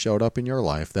someone showed up in your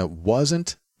life that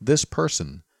wasn't this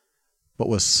person, but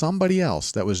was somebody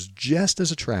else that was just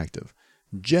as attractive,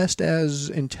 just as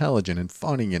intelligent and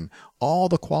funny and all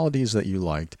the qualities that you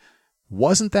liked,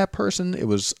 wasn't that person, it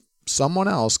was someone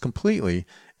else completely,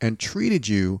 and treated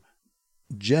you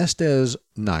just as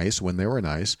nice when they were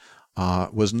nice,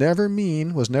 was never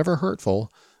mean, was never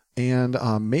hurtful, and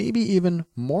maybe even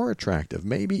more attractive,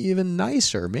 maybe even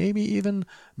nicer, maybe even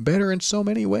better in so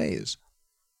many ways,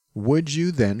 would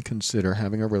you then consider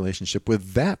having a relationship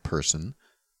with that person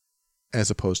as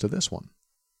opposed to this one?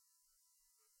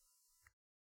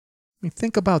 I mean,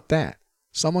 think about that.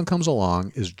 Someone comes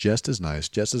along, is just as nice,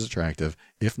 just as attractive,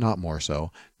 if not more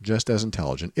so, just as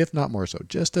intelligent, if not more so,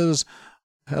 just as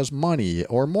has money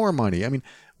or more money. I mean,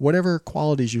 whatever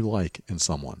qualities you like in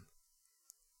someone.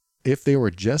 If they were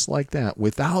just like that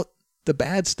without the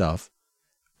bad stuff,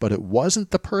 but it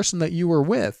wasn't the person that you were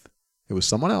with, it was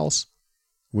someone else,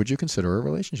 would you consider a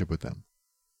relationship with them?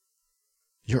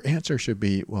 Your answer should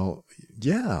be, well,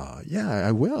 yeah,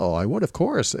 I will. I would, of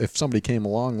course. If somebody came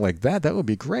along like that, that would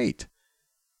be great.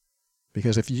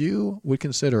 Because if you would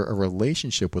consider a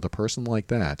relationship with a person like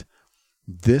that,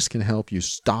 this can help you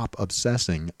stop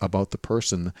obsessing about the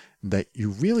person that you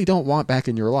really don't want back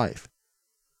in your life.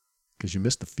 Because you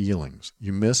miss the feelings.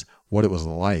 You miss what it was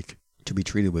like to be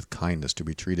treated with kindness, to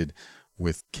be treated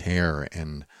with care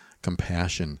and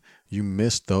compassion. You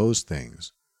miss those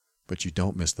things, but you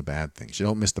don't miss the bad things. You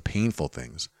don't miss the painful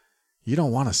things. You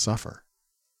don't want to suffer.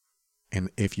 And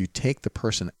if you take the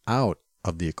person out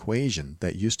of the equation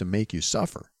that used to make you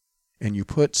suffer, and you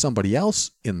put somebody else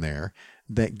in there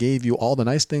that gave you all the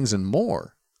nice things and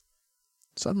more,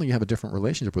 suddenly you have a different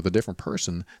relationship with a different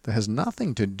person that has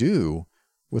nothing to do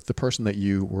with the person that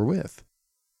you were with,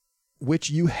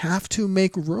 which you have to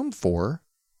make room for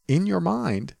in your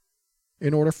mind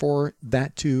in order for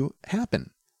that to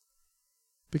happen.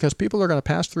 Because people are going to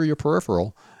pass through your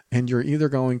peripheral, and you're either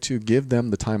going to give them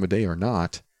the time of day or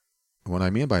not. What I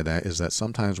mean by that is that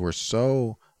sometimes we're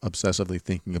so obsessively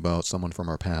thinking about someone from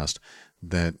our past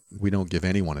that we don't give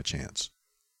anyone a chance.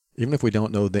 Even if we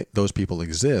don't know that those people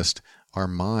exist, our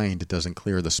mind doesn't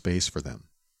clear the space for them,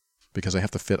 because they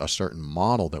have to fit a certain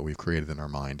model that we've created in our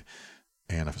mind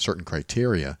and a certain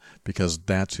criteria, because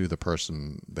that's who the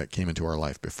person that came into our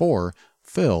life before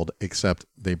filled, except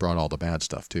they brought all the bad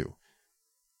stuff too.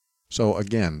 So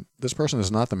again, this person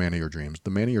is not the man of your dreams.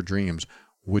 The man of your dreams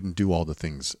wouldn't do all the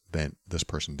things that this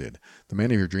person did. The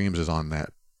man of your dreams is on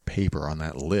that paper, on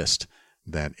that list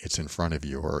that it's in front of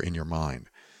you or in your mind.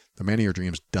 The man of your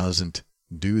dreams doesn't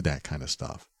do that kind of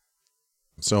stuff.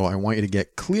 So I want you to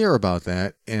get clear about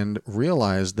that and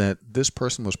realize that this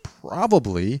person was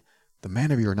probably the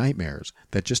man of your nightmares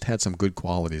that just had some good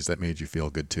qualities that made you feel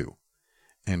good too.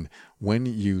 And when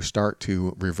you start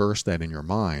to reverse that in your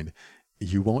mind,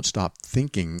 you won't stop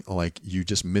thinking like you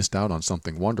just missed out on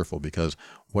something wonderful, because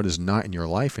what is not in your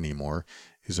life anymore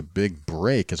is a big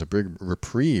break, is a big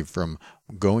reprieve from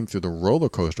going through the roller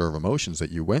coaster of emotions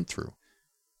that you went through.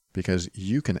 Because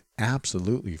you can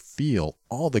absolutely feel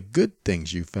all the good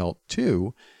things you felt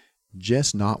too,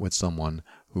 just not with someone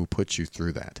who puts you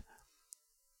through that.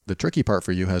 The tricky part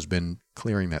for you has been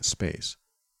clearing that space.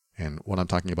 And what I'm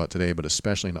talking about today, but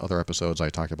especially in other episodes I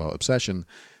talked about obsession,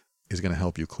 is going to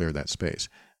help you clear that space.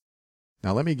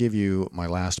 Now let me give you my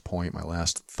last point, my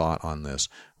last thought on this,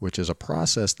 which is a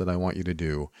process that I want you to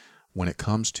do when it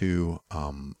comes to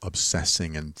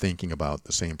obsessing and thinking about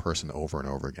the same person over and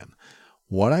over again.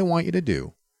 What I want you to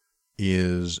do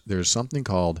is, there's something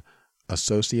called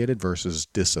associated versus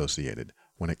dissociated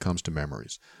when it comes to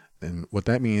memories. And what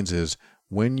that means is,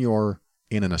 when you're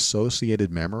in an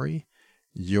associated memory,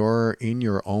 you're in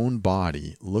your own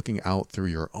body, looking out through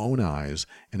your own eyes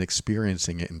and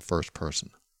experiencing it in first person.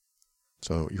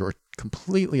 So you're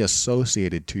completely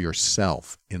associated to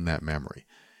yourself in that memory.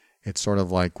 It's sort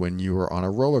of like when you were on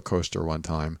a roller coaster one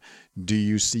time. Do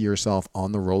you see yourself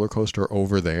on the roller coaster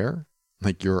over there?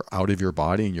 Like you're out of your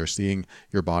body and you're seeing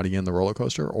your body in the roller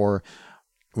coaster? Or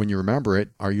when you remember it,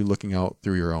 are you looking out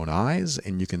through your own eyes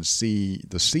and you can see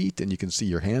the seat and you can see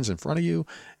your hands in front of you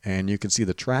and you can see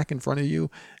the track in front of you?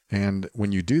 And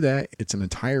when you do that, it's an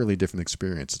entirely different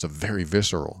experience. It's a very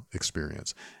visceral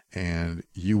experience. And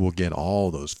you will get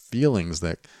all those feelings,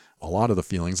 a lot of the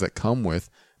feelings that come with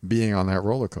being on that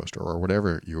roller coaster or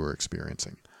whatever you were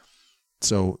experiencing.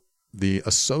 So The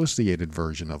associated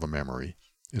version of a memory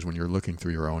is when you're looking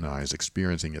through your own eyes,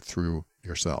 experiencing it through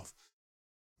yourself.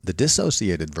 The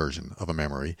dissociated version of a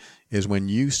memory is when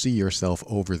you see yourself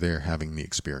over there having the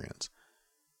experience.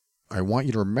 I want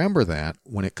you to remember that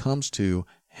when it comes to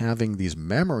having these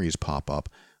memories pop up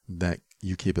that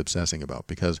you keep obsessing about,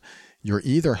 because you're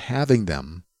either having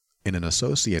them in an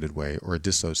associated way or a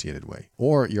dissociated way,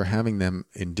 or you're having them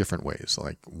in different ways,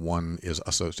 like one is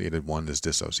associated, one is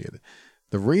dissociated.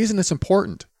 The reason it's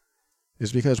important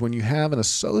is because when you have an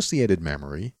associated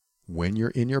memory, when you're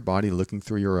in your body looking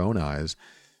through your own eyes,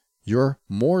 you're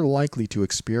more likely to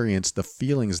experience the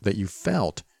feelings that you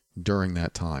felt during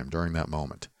that time, during that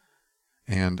moment.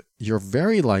 And you're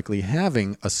very likely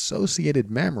having associated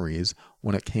memories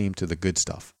when it came to the good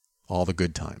stuff, all the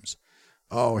good times.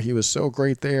 Oh, he was so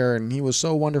great there, and he was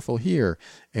so wonderful here.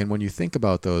 And when you think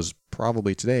about those,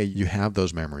 probably today, you have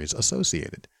those memories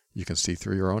associated. You can see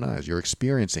through your own eyes. You're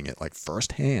experiencing it like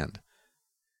firsthand.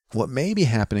 What may be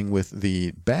happening with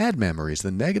the bad memories,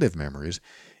 the negative memories,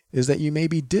 is that you may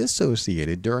be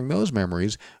dissociated during those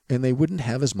memories and they wouldn't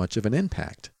have as much of an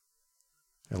impact.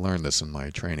 I learned this in my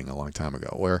training a long time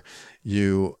ago, where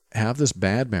you have this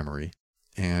bad memory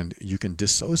and you can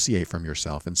dissociate from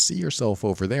yourself and see yourself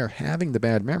over there having the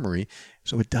bad memory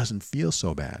so it doesn't feel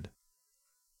so bad.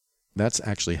 That's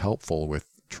actually helpful with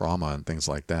trauma and things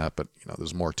like that, but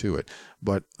there's more to it.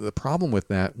 But the problem with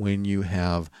that, when you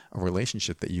have a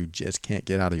relationship that you just can't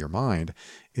get out of your mind,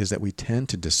 is that we tend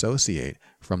to dissociate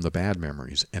from the bad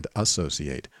memories and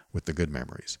associate with the good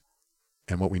memories.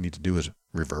 And what we need to do is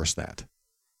reverse that.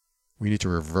 We need to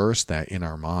reverse that in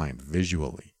our mind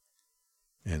visually.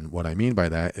 And what I mean by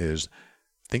that is,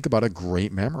 think about a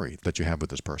great memory that you have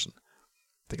with this person.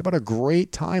 Think about a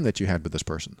great time that you had with this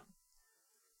person.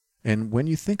 And when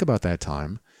you think about that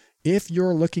time, if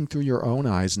you're looking through your own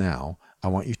eyes now, I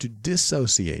want you to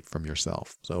dissociate from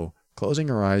yourself. So closing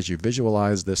your eyes, you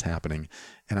visualize this happening,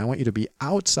 and I want you to be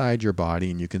outside your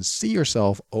body, and you can see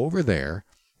yourself over there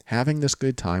having this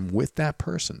good time with that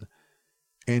person.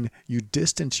 And you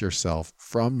distance yourself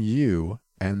from you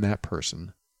and that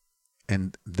person,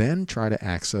 and then try to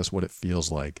access what it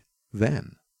feels like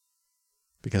then.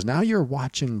 Because now you're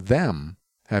watching them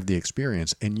have the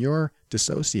experience, and you're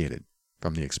dissociated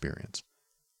from the experience.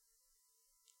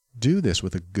 Do this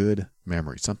with a good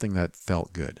memory, something that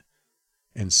felt good,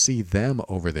 and see them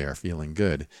over there feeling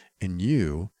good, and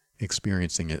you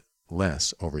experiencing it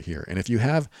less over here. And if you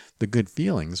have the good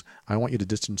feelings, I want you to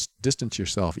distance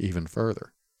yourself even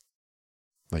further.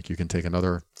 Like you can take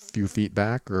another few feet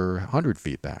back or 100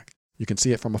 feet back. You can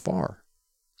see it from afar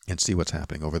and see what's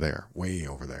happening over there, way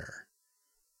over there.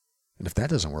 And if that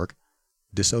doesn't work,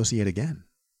 dissociate again.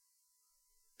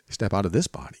 Step out of this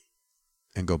body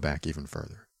and go back even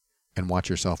further and watch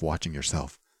yourself watching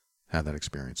yourself have that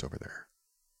experience over there.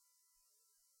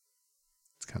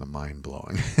 It's kind of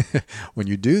mind-blowing. When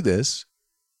you do this,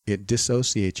 it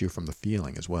dissociates you from the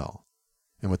feeling as well.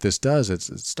 And what this does is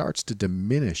it starts to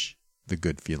diminish the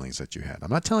good feelings that you had.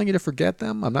 I'm not telling you to forget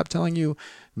them. I'm not telling you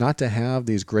not to have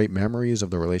these great memories of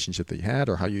the relationship that you had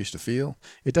or how you used to feel.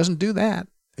 It doesn't do that.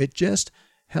 It just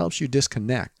helps you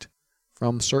disconnect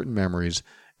from certain memories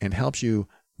and helps you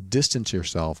distance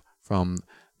yourself from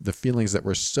the feelings that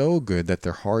were so good that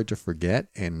they're hard to forget.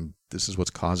 And this is what's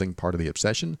causing part of the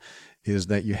obsession, is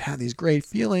that you have these great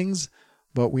feelings,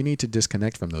 but we need to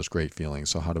disconnect from those great feelings.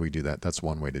 So how do we do that? That's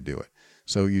one way to do it.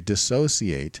 So you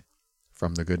dissociate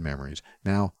from the good memories.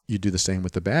 Now you do the same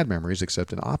with the bad memories,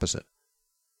 except an opposite.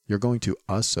 You're going to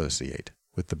associate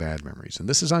with the bad memories. And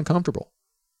this is uncomfortable,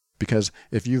 because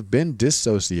if you've been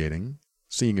dissociating,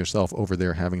 seeing yourself over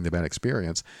there having the bad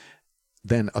experience,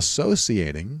 then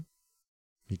associating,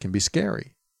 it can be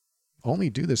scary. Only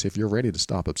do this if you're ready to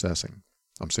stop obsessing.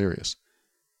 I'm serious.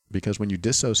 Because when you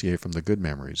dissociate from the good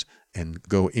memories and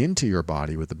go into your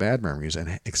body with the bad memories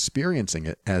and experiencing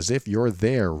it as if you're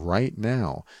there right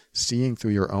now, seeing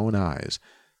through your own eyes,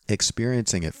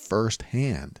 experiencing it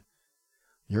firsthand,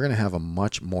 you're going to have a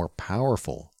much more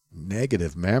powerful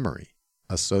negative memory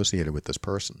associated with this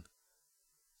person.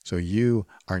 So you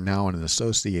are now in an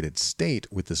associated state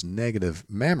with this negative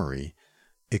memory,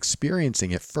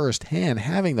 experiencing it firsthand,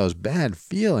 having those bad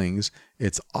feelings.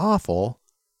 It's awful.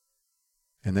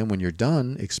 And then when you're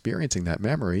done experiencing that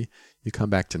memory, you come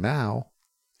back to now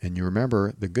and you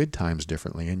remember the good times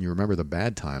differently, and you remember the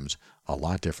bad times a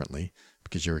lot differently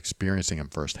because you're experiencing them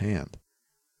firsthand.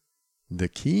 The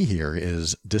key here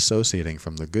is dissociating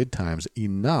from the good times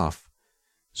enough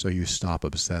so you stop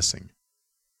obsessing.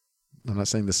 I'm not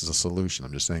saying this is a solution.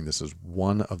 I'm just saying this is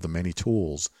one of the many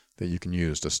tools that you can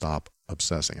use to stop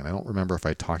obsessing. And I don't remember if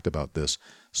I talked about this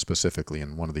specifically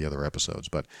in one of the other episodes,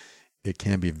 but it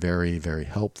can be very, very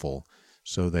helpful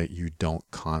so that you don't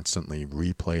constantly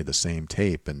replay the same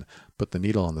tape and put the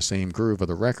needle on the same groove of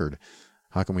the record.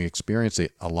 How can we experience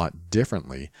it a lot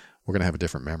differently? We're going to have a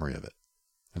different memory of it.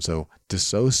 And so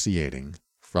dissociating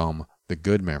from the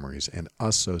good memories and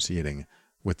associating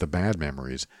with the bad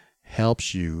memories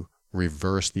helps you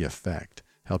reverse the effect,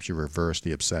 helps you reverse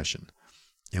the obsession.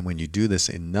 And when you do this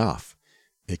enough,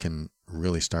 it can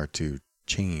really start to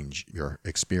change your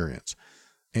experience.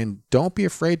 And don't be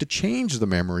afraid to change the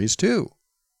memories too.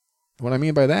 What I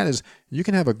mean by that is you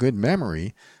can have a good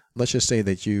memory. Let's just say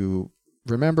that you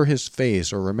remember his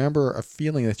face or remember a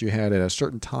feeling that you had at a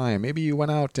certain time. Maybe you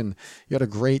went out and you had a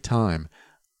great time.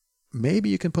 Maybe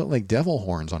you can put like devil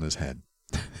horns on his head.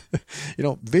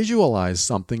 Visualize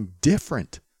something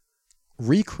different.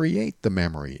 Recreate the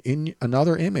memory in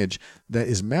another image that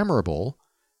is memorable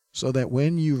so that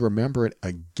when you remember it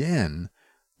again,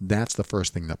 that's the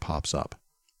first thing that pops up.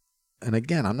 And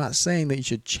again, I'm not saying that you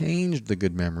should change the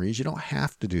good memories. You don't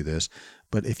have to do this.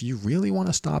 But if you really want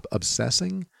to stop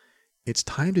obsessing, it's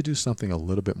time to do something a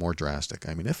little bit more drastic.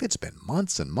 I mean, if it's been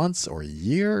months and months or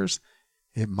years,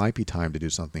 it might be time to do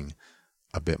something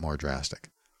a bit more drastic.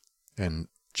 And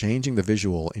changing the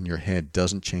visual in your head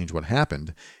doesn't change what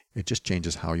happened. It just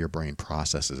changes how your brain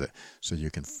processes it so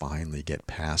you can finally get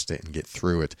past it and get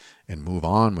through it and move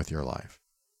on with your life.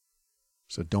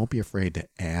 So don't be afraid to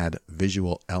add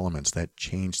visual elements that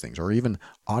change things, or even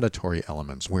auditory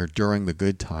elements where during the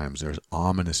good times there's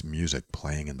ominous music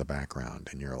playing in the background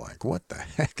and you're like, what the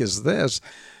heck is this?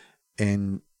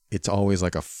 And it's always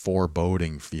like a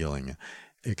foreboding feeling.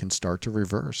 It can start to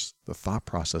reverse the thought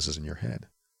processes in your head.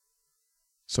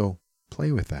 So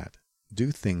play with that.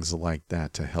 Do things like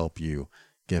that to help you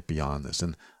get beyond this.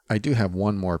 And I do have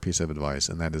one more piece of advice,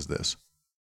 and that is this.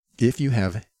 If you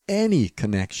have any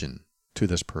connection to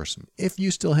this person, if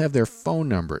you still have their phone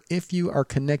number, if you are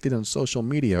connected on social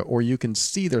media or you can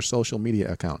see their social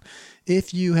media account,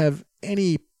 if you have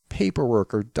any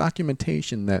paperwork or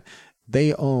documentation that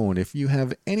they own, if you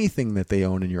have anything that they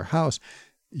own in your house,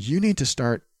 you need to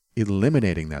start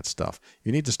eliminating that stuff.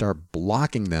 You need to start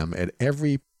blocking them at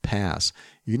every pass.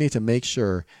 You need to make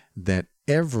sure that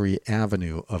every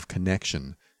avenue of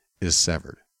connection is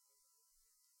severed.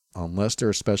 Unless there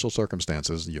are special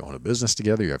circumstances, you own a business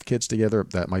together, you have kids together,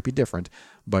 that might be different,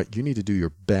 but you need to do your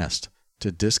best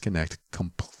to disconnect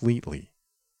completely.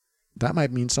 That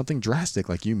might mean something drastic,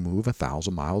 like you move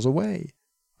 1,000 miles away.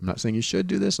 I'm not saying you should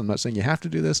do this. I'm not saying you have to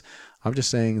do this. I'm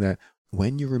just saying that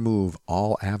when you remove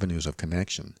all avenues of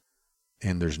connection,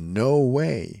 and there's no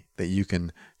way that you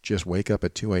can just wake up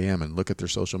at 2 a.m. and look at their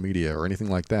social media or anything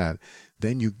like that,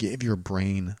 then you give your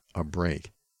brain a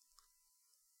break.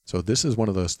 So this is one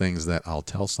of those things that I'll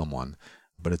tell someone,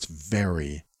 but it's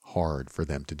very hard for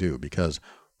them to do. Because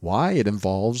why? It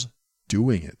involves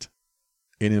doing it.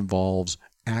 It involves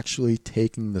actually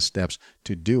taking the steps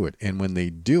to do it. And when they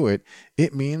do it,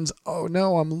 it means, oh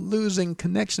no, I'm losing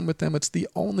connection with them. It's the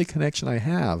only connection I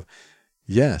have.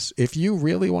 Yes, if you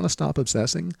really want to stop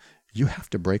obsessing, you have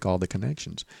to break all the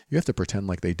connections. You have to pretend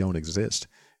like they don't exist.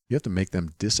 You have to make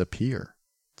them disappear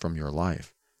from your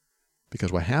life.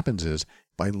 Because what happens is,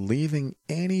 by leaving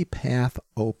any path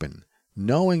open,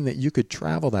 knowing that you could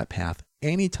travel that path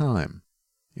anytime,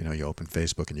 you open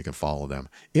Facebook and you can follow them.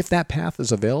 If that path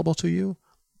is available to you,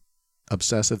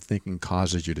 obsessive thinking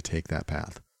causes you to take that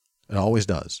path. It always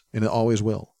does, and it always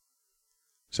will.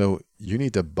 So you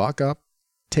need to buck up,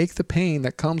 take the pain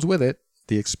that comes with it,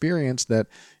 the experience that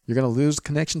you're going to lose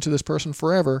connection to this person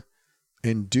forever,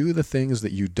 and do the things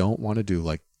that you don't want to do,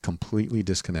 like completely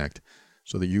disconnect,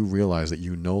 so that you realize that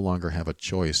you no longer have a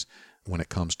choice when it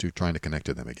comes to trying to connect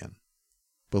to them again.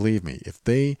 Believe me, if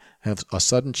they have a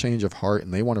sudden change of heart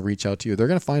and they want to reach out to you, they're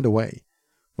going to find a way.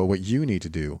 But what you need to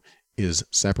do is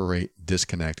separate,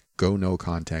 disconnect, go no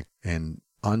contact, and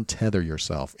untether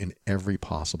yourself in every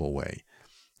possible way.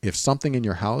 If something in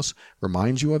your house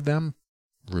reminds you of them,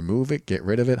 remove it, get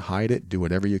rid of it, hide it, do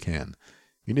whatever you can.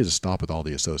 You need to stop with all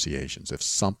the associations. If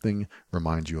something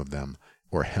reminds you of them,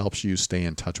 or helps you stay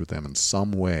in touch with them in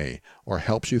some way, or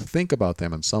helps you think about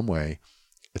them in some way,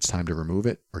 it's time to remove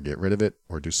it or get rid of it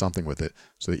or do something with it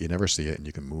so that you never see it and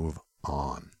you can move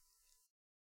on.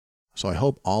 So I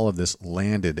hope all of this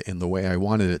landed in the way I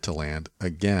wanted it to land.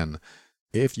 Again,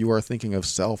 if you are thinking of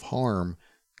self-harm,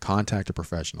 contact a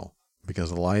professional,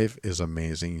 because life is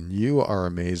amazing. You are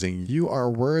amazing. You are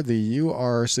worthy. You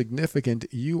are significant.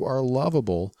 You are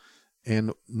lovable.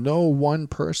 And no one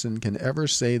person can ever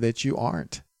say that you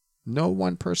aren't. No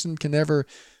one person can ever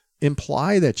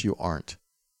imply that you aren't.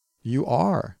 You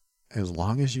are, as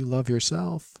long as you love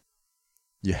yourself.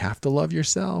 You have to love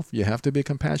yourself. You have to be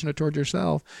compassionate toward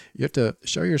yourself. You have to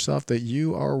show yourself that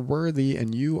you are worthy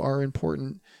and you are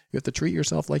important. You have to treat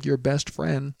yourself like your best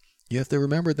friend. You have to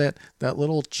remember that that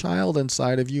little child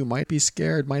inside of you might be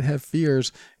scared, might have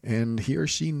fears, and he or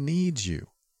she needs you.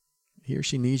 He or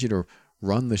she needs you to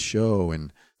run the show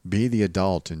and be the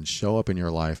adult and show up in your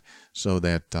life so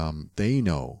that they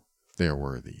know they're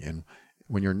worthy. And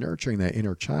when you're nurturing that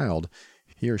inner child,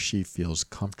 he or she feels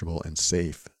comfortable and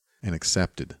safe and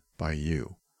accepted by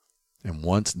you. And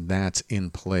once that's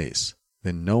in place,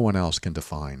 then no one else can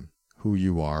define who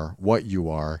you are, what you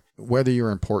are, whether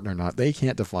you're important or not. They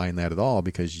can't define that at all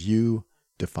because you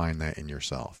define that in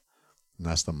yourself. And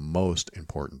that's the most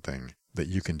important thing that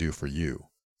you can do for you.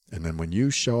 And then when you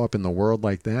show up in the world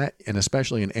like that, and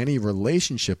especially in any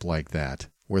relationship like that,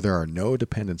 where there are no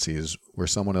dependencies, where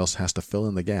someone else has to fill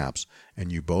in the gaps,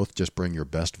 and you both just bring your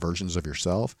best versions of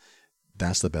yourself,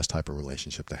 that's the best type of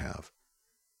relationship to have.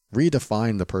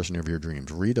 Redefine the person of your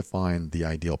dreams. Redefine the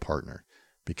ideal partner.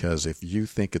 Because if you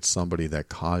think it's somebody that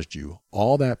caused you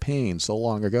all that pain so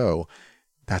long ago,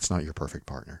 that's not your perfect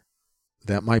partner.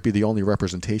 That might be the only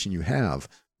representation you have,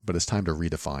 but it's time to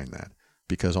redefine that.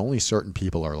 Because only certain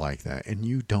people are like that, and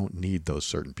you don't need those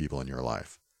certain people in your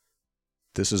life.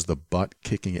 This is the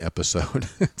butt-kicking episode,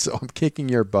 so I'm kicking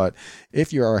your butt.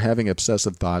 If you are having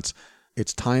obsessive thoughts,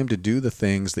 it's time to do the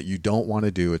things that you don't want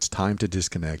to do. It's time to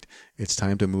disconnect. It's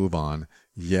time to move on.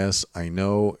 Yes, I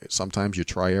know sometimes you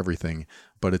try everything,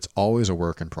 but it's always a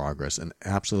work in progress, and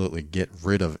absolutely get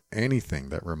rid of anything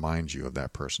that reminds you of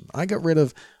that person. I got rid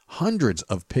of hundreds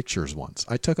of pictures once.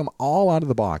 I took them all out of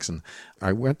the box, and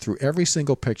I went through every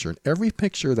single picture, and every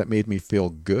picture that made me feel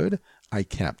good, I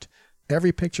kept.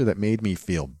 Every picture that made me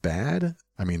feel bad,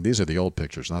 I mean, these are the old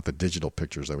pictures, not the digital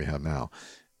pictures that we have now.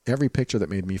 Every picture that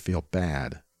made me feel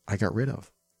bad, I got rid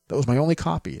of. That was my only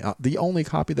copy, the only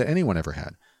copy that anyone ever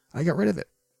had. I got rid of it.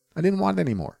 I didn't want it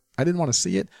anymore. I didn't want to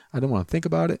see it. I didn't want to think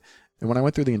about it. And when I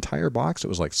went through the entire box, it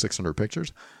was like 600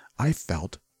 pictures, I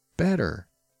felt better.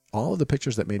 All of the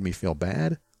pictures that made me feel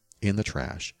bad, in the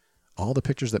trash. All the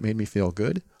pictures that made me feel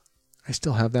good, I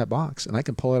still have that box. And I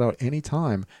can pull it out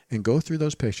anytime and go through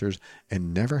those pictures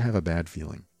and never have a bad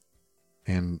feeling.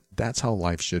 And that's how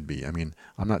life should be. I mean,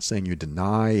 I'm not saying you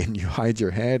deny and you hide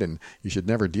your head and you should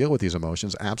never deal with these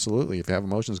emotions. Absolutely. If you have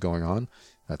emotions going on,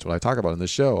 that's what I talk about in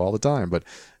this show all the time. But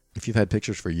if you've had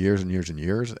pictures for years and years and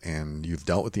years and you've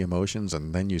dealt with the emotions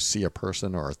and then you see a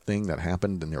person or a thing that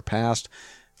happened in your past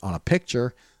on a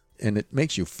picture and it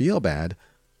makes you feel bad,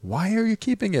 why are you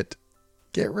keeping it?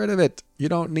 Get rid of it. You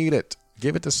don't need it.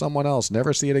 Give it to someone else.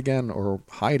 Never see it again or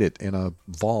hide it in a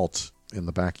vault in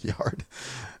the backyard.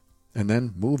 And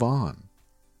then move on.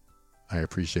 I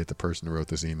appreciate the person who wrote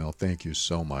this email. Thank you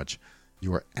so much.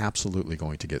 You are absolutely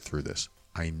going to get through this.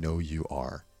 I know you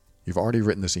are. You've already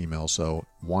written this email, so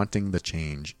wanting the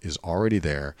change is already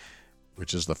there,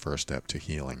 which is the first step to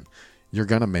healing. You're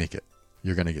going to make it.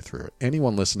 You're going to get through it.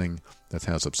 Anyone listening that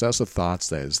has obsessive thoughts,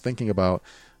 that is thinking about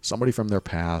somebody from their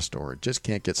past or just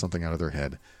can't get something out of their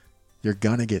head, you're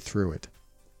going to get through it.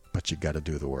 But you got to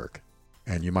do the work.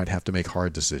 And you might have to make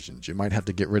hard decisions. You might have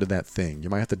to get rid of that thing. You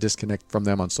might have to disconnect from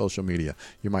them on social media.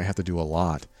 You might have to do a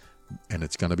lot. And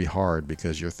it's going to be hard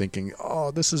because you're thinking,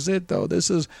 oh, this is it, though. This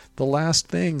is the last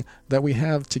thing that we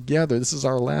have together. This is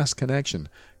our last connection.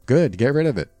 Good. Get rid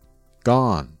of it.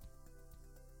 Gone.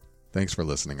 Thanks for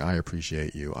listening. I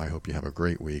appreciate you. I hope you have a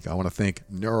great week. I want to thank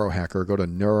Neurohacker. Go to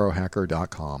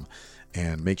neurohacker.com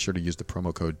and make sure to use the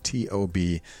promo code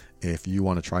TOB if you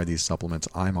want to try these supplements.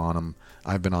 I'm on them.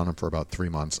 I've been on them for about 3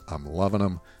 months. I'm loving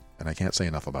them, and I can't say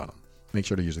enough about them. Make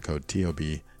sure to use the code TOB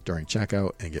during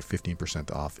checkout and get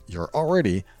 15% off. You're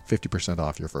already 50%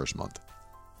 off your first month.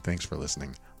 Thanks for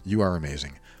listening. You are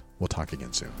amazing. We'll talk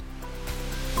again soon.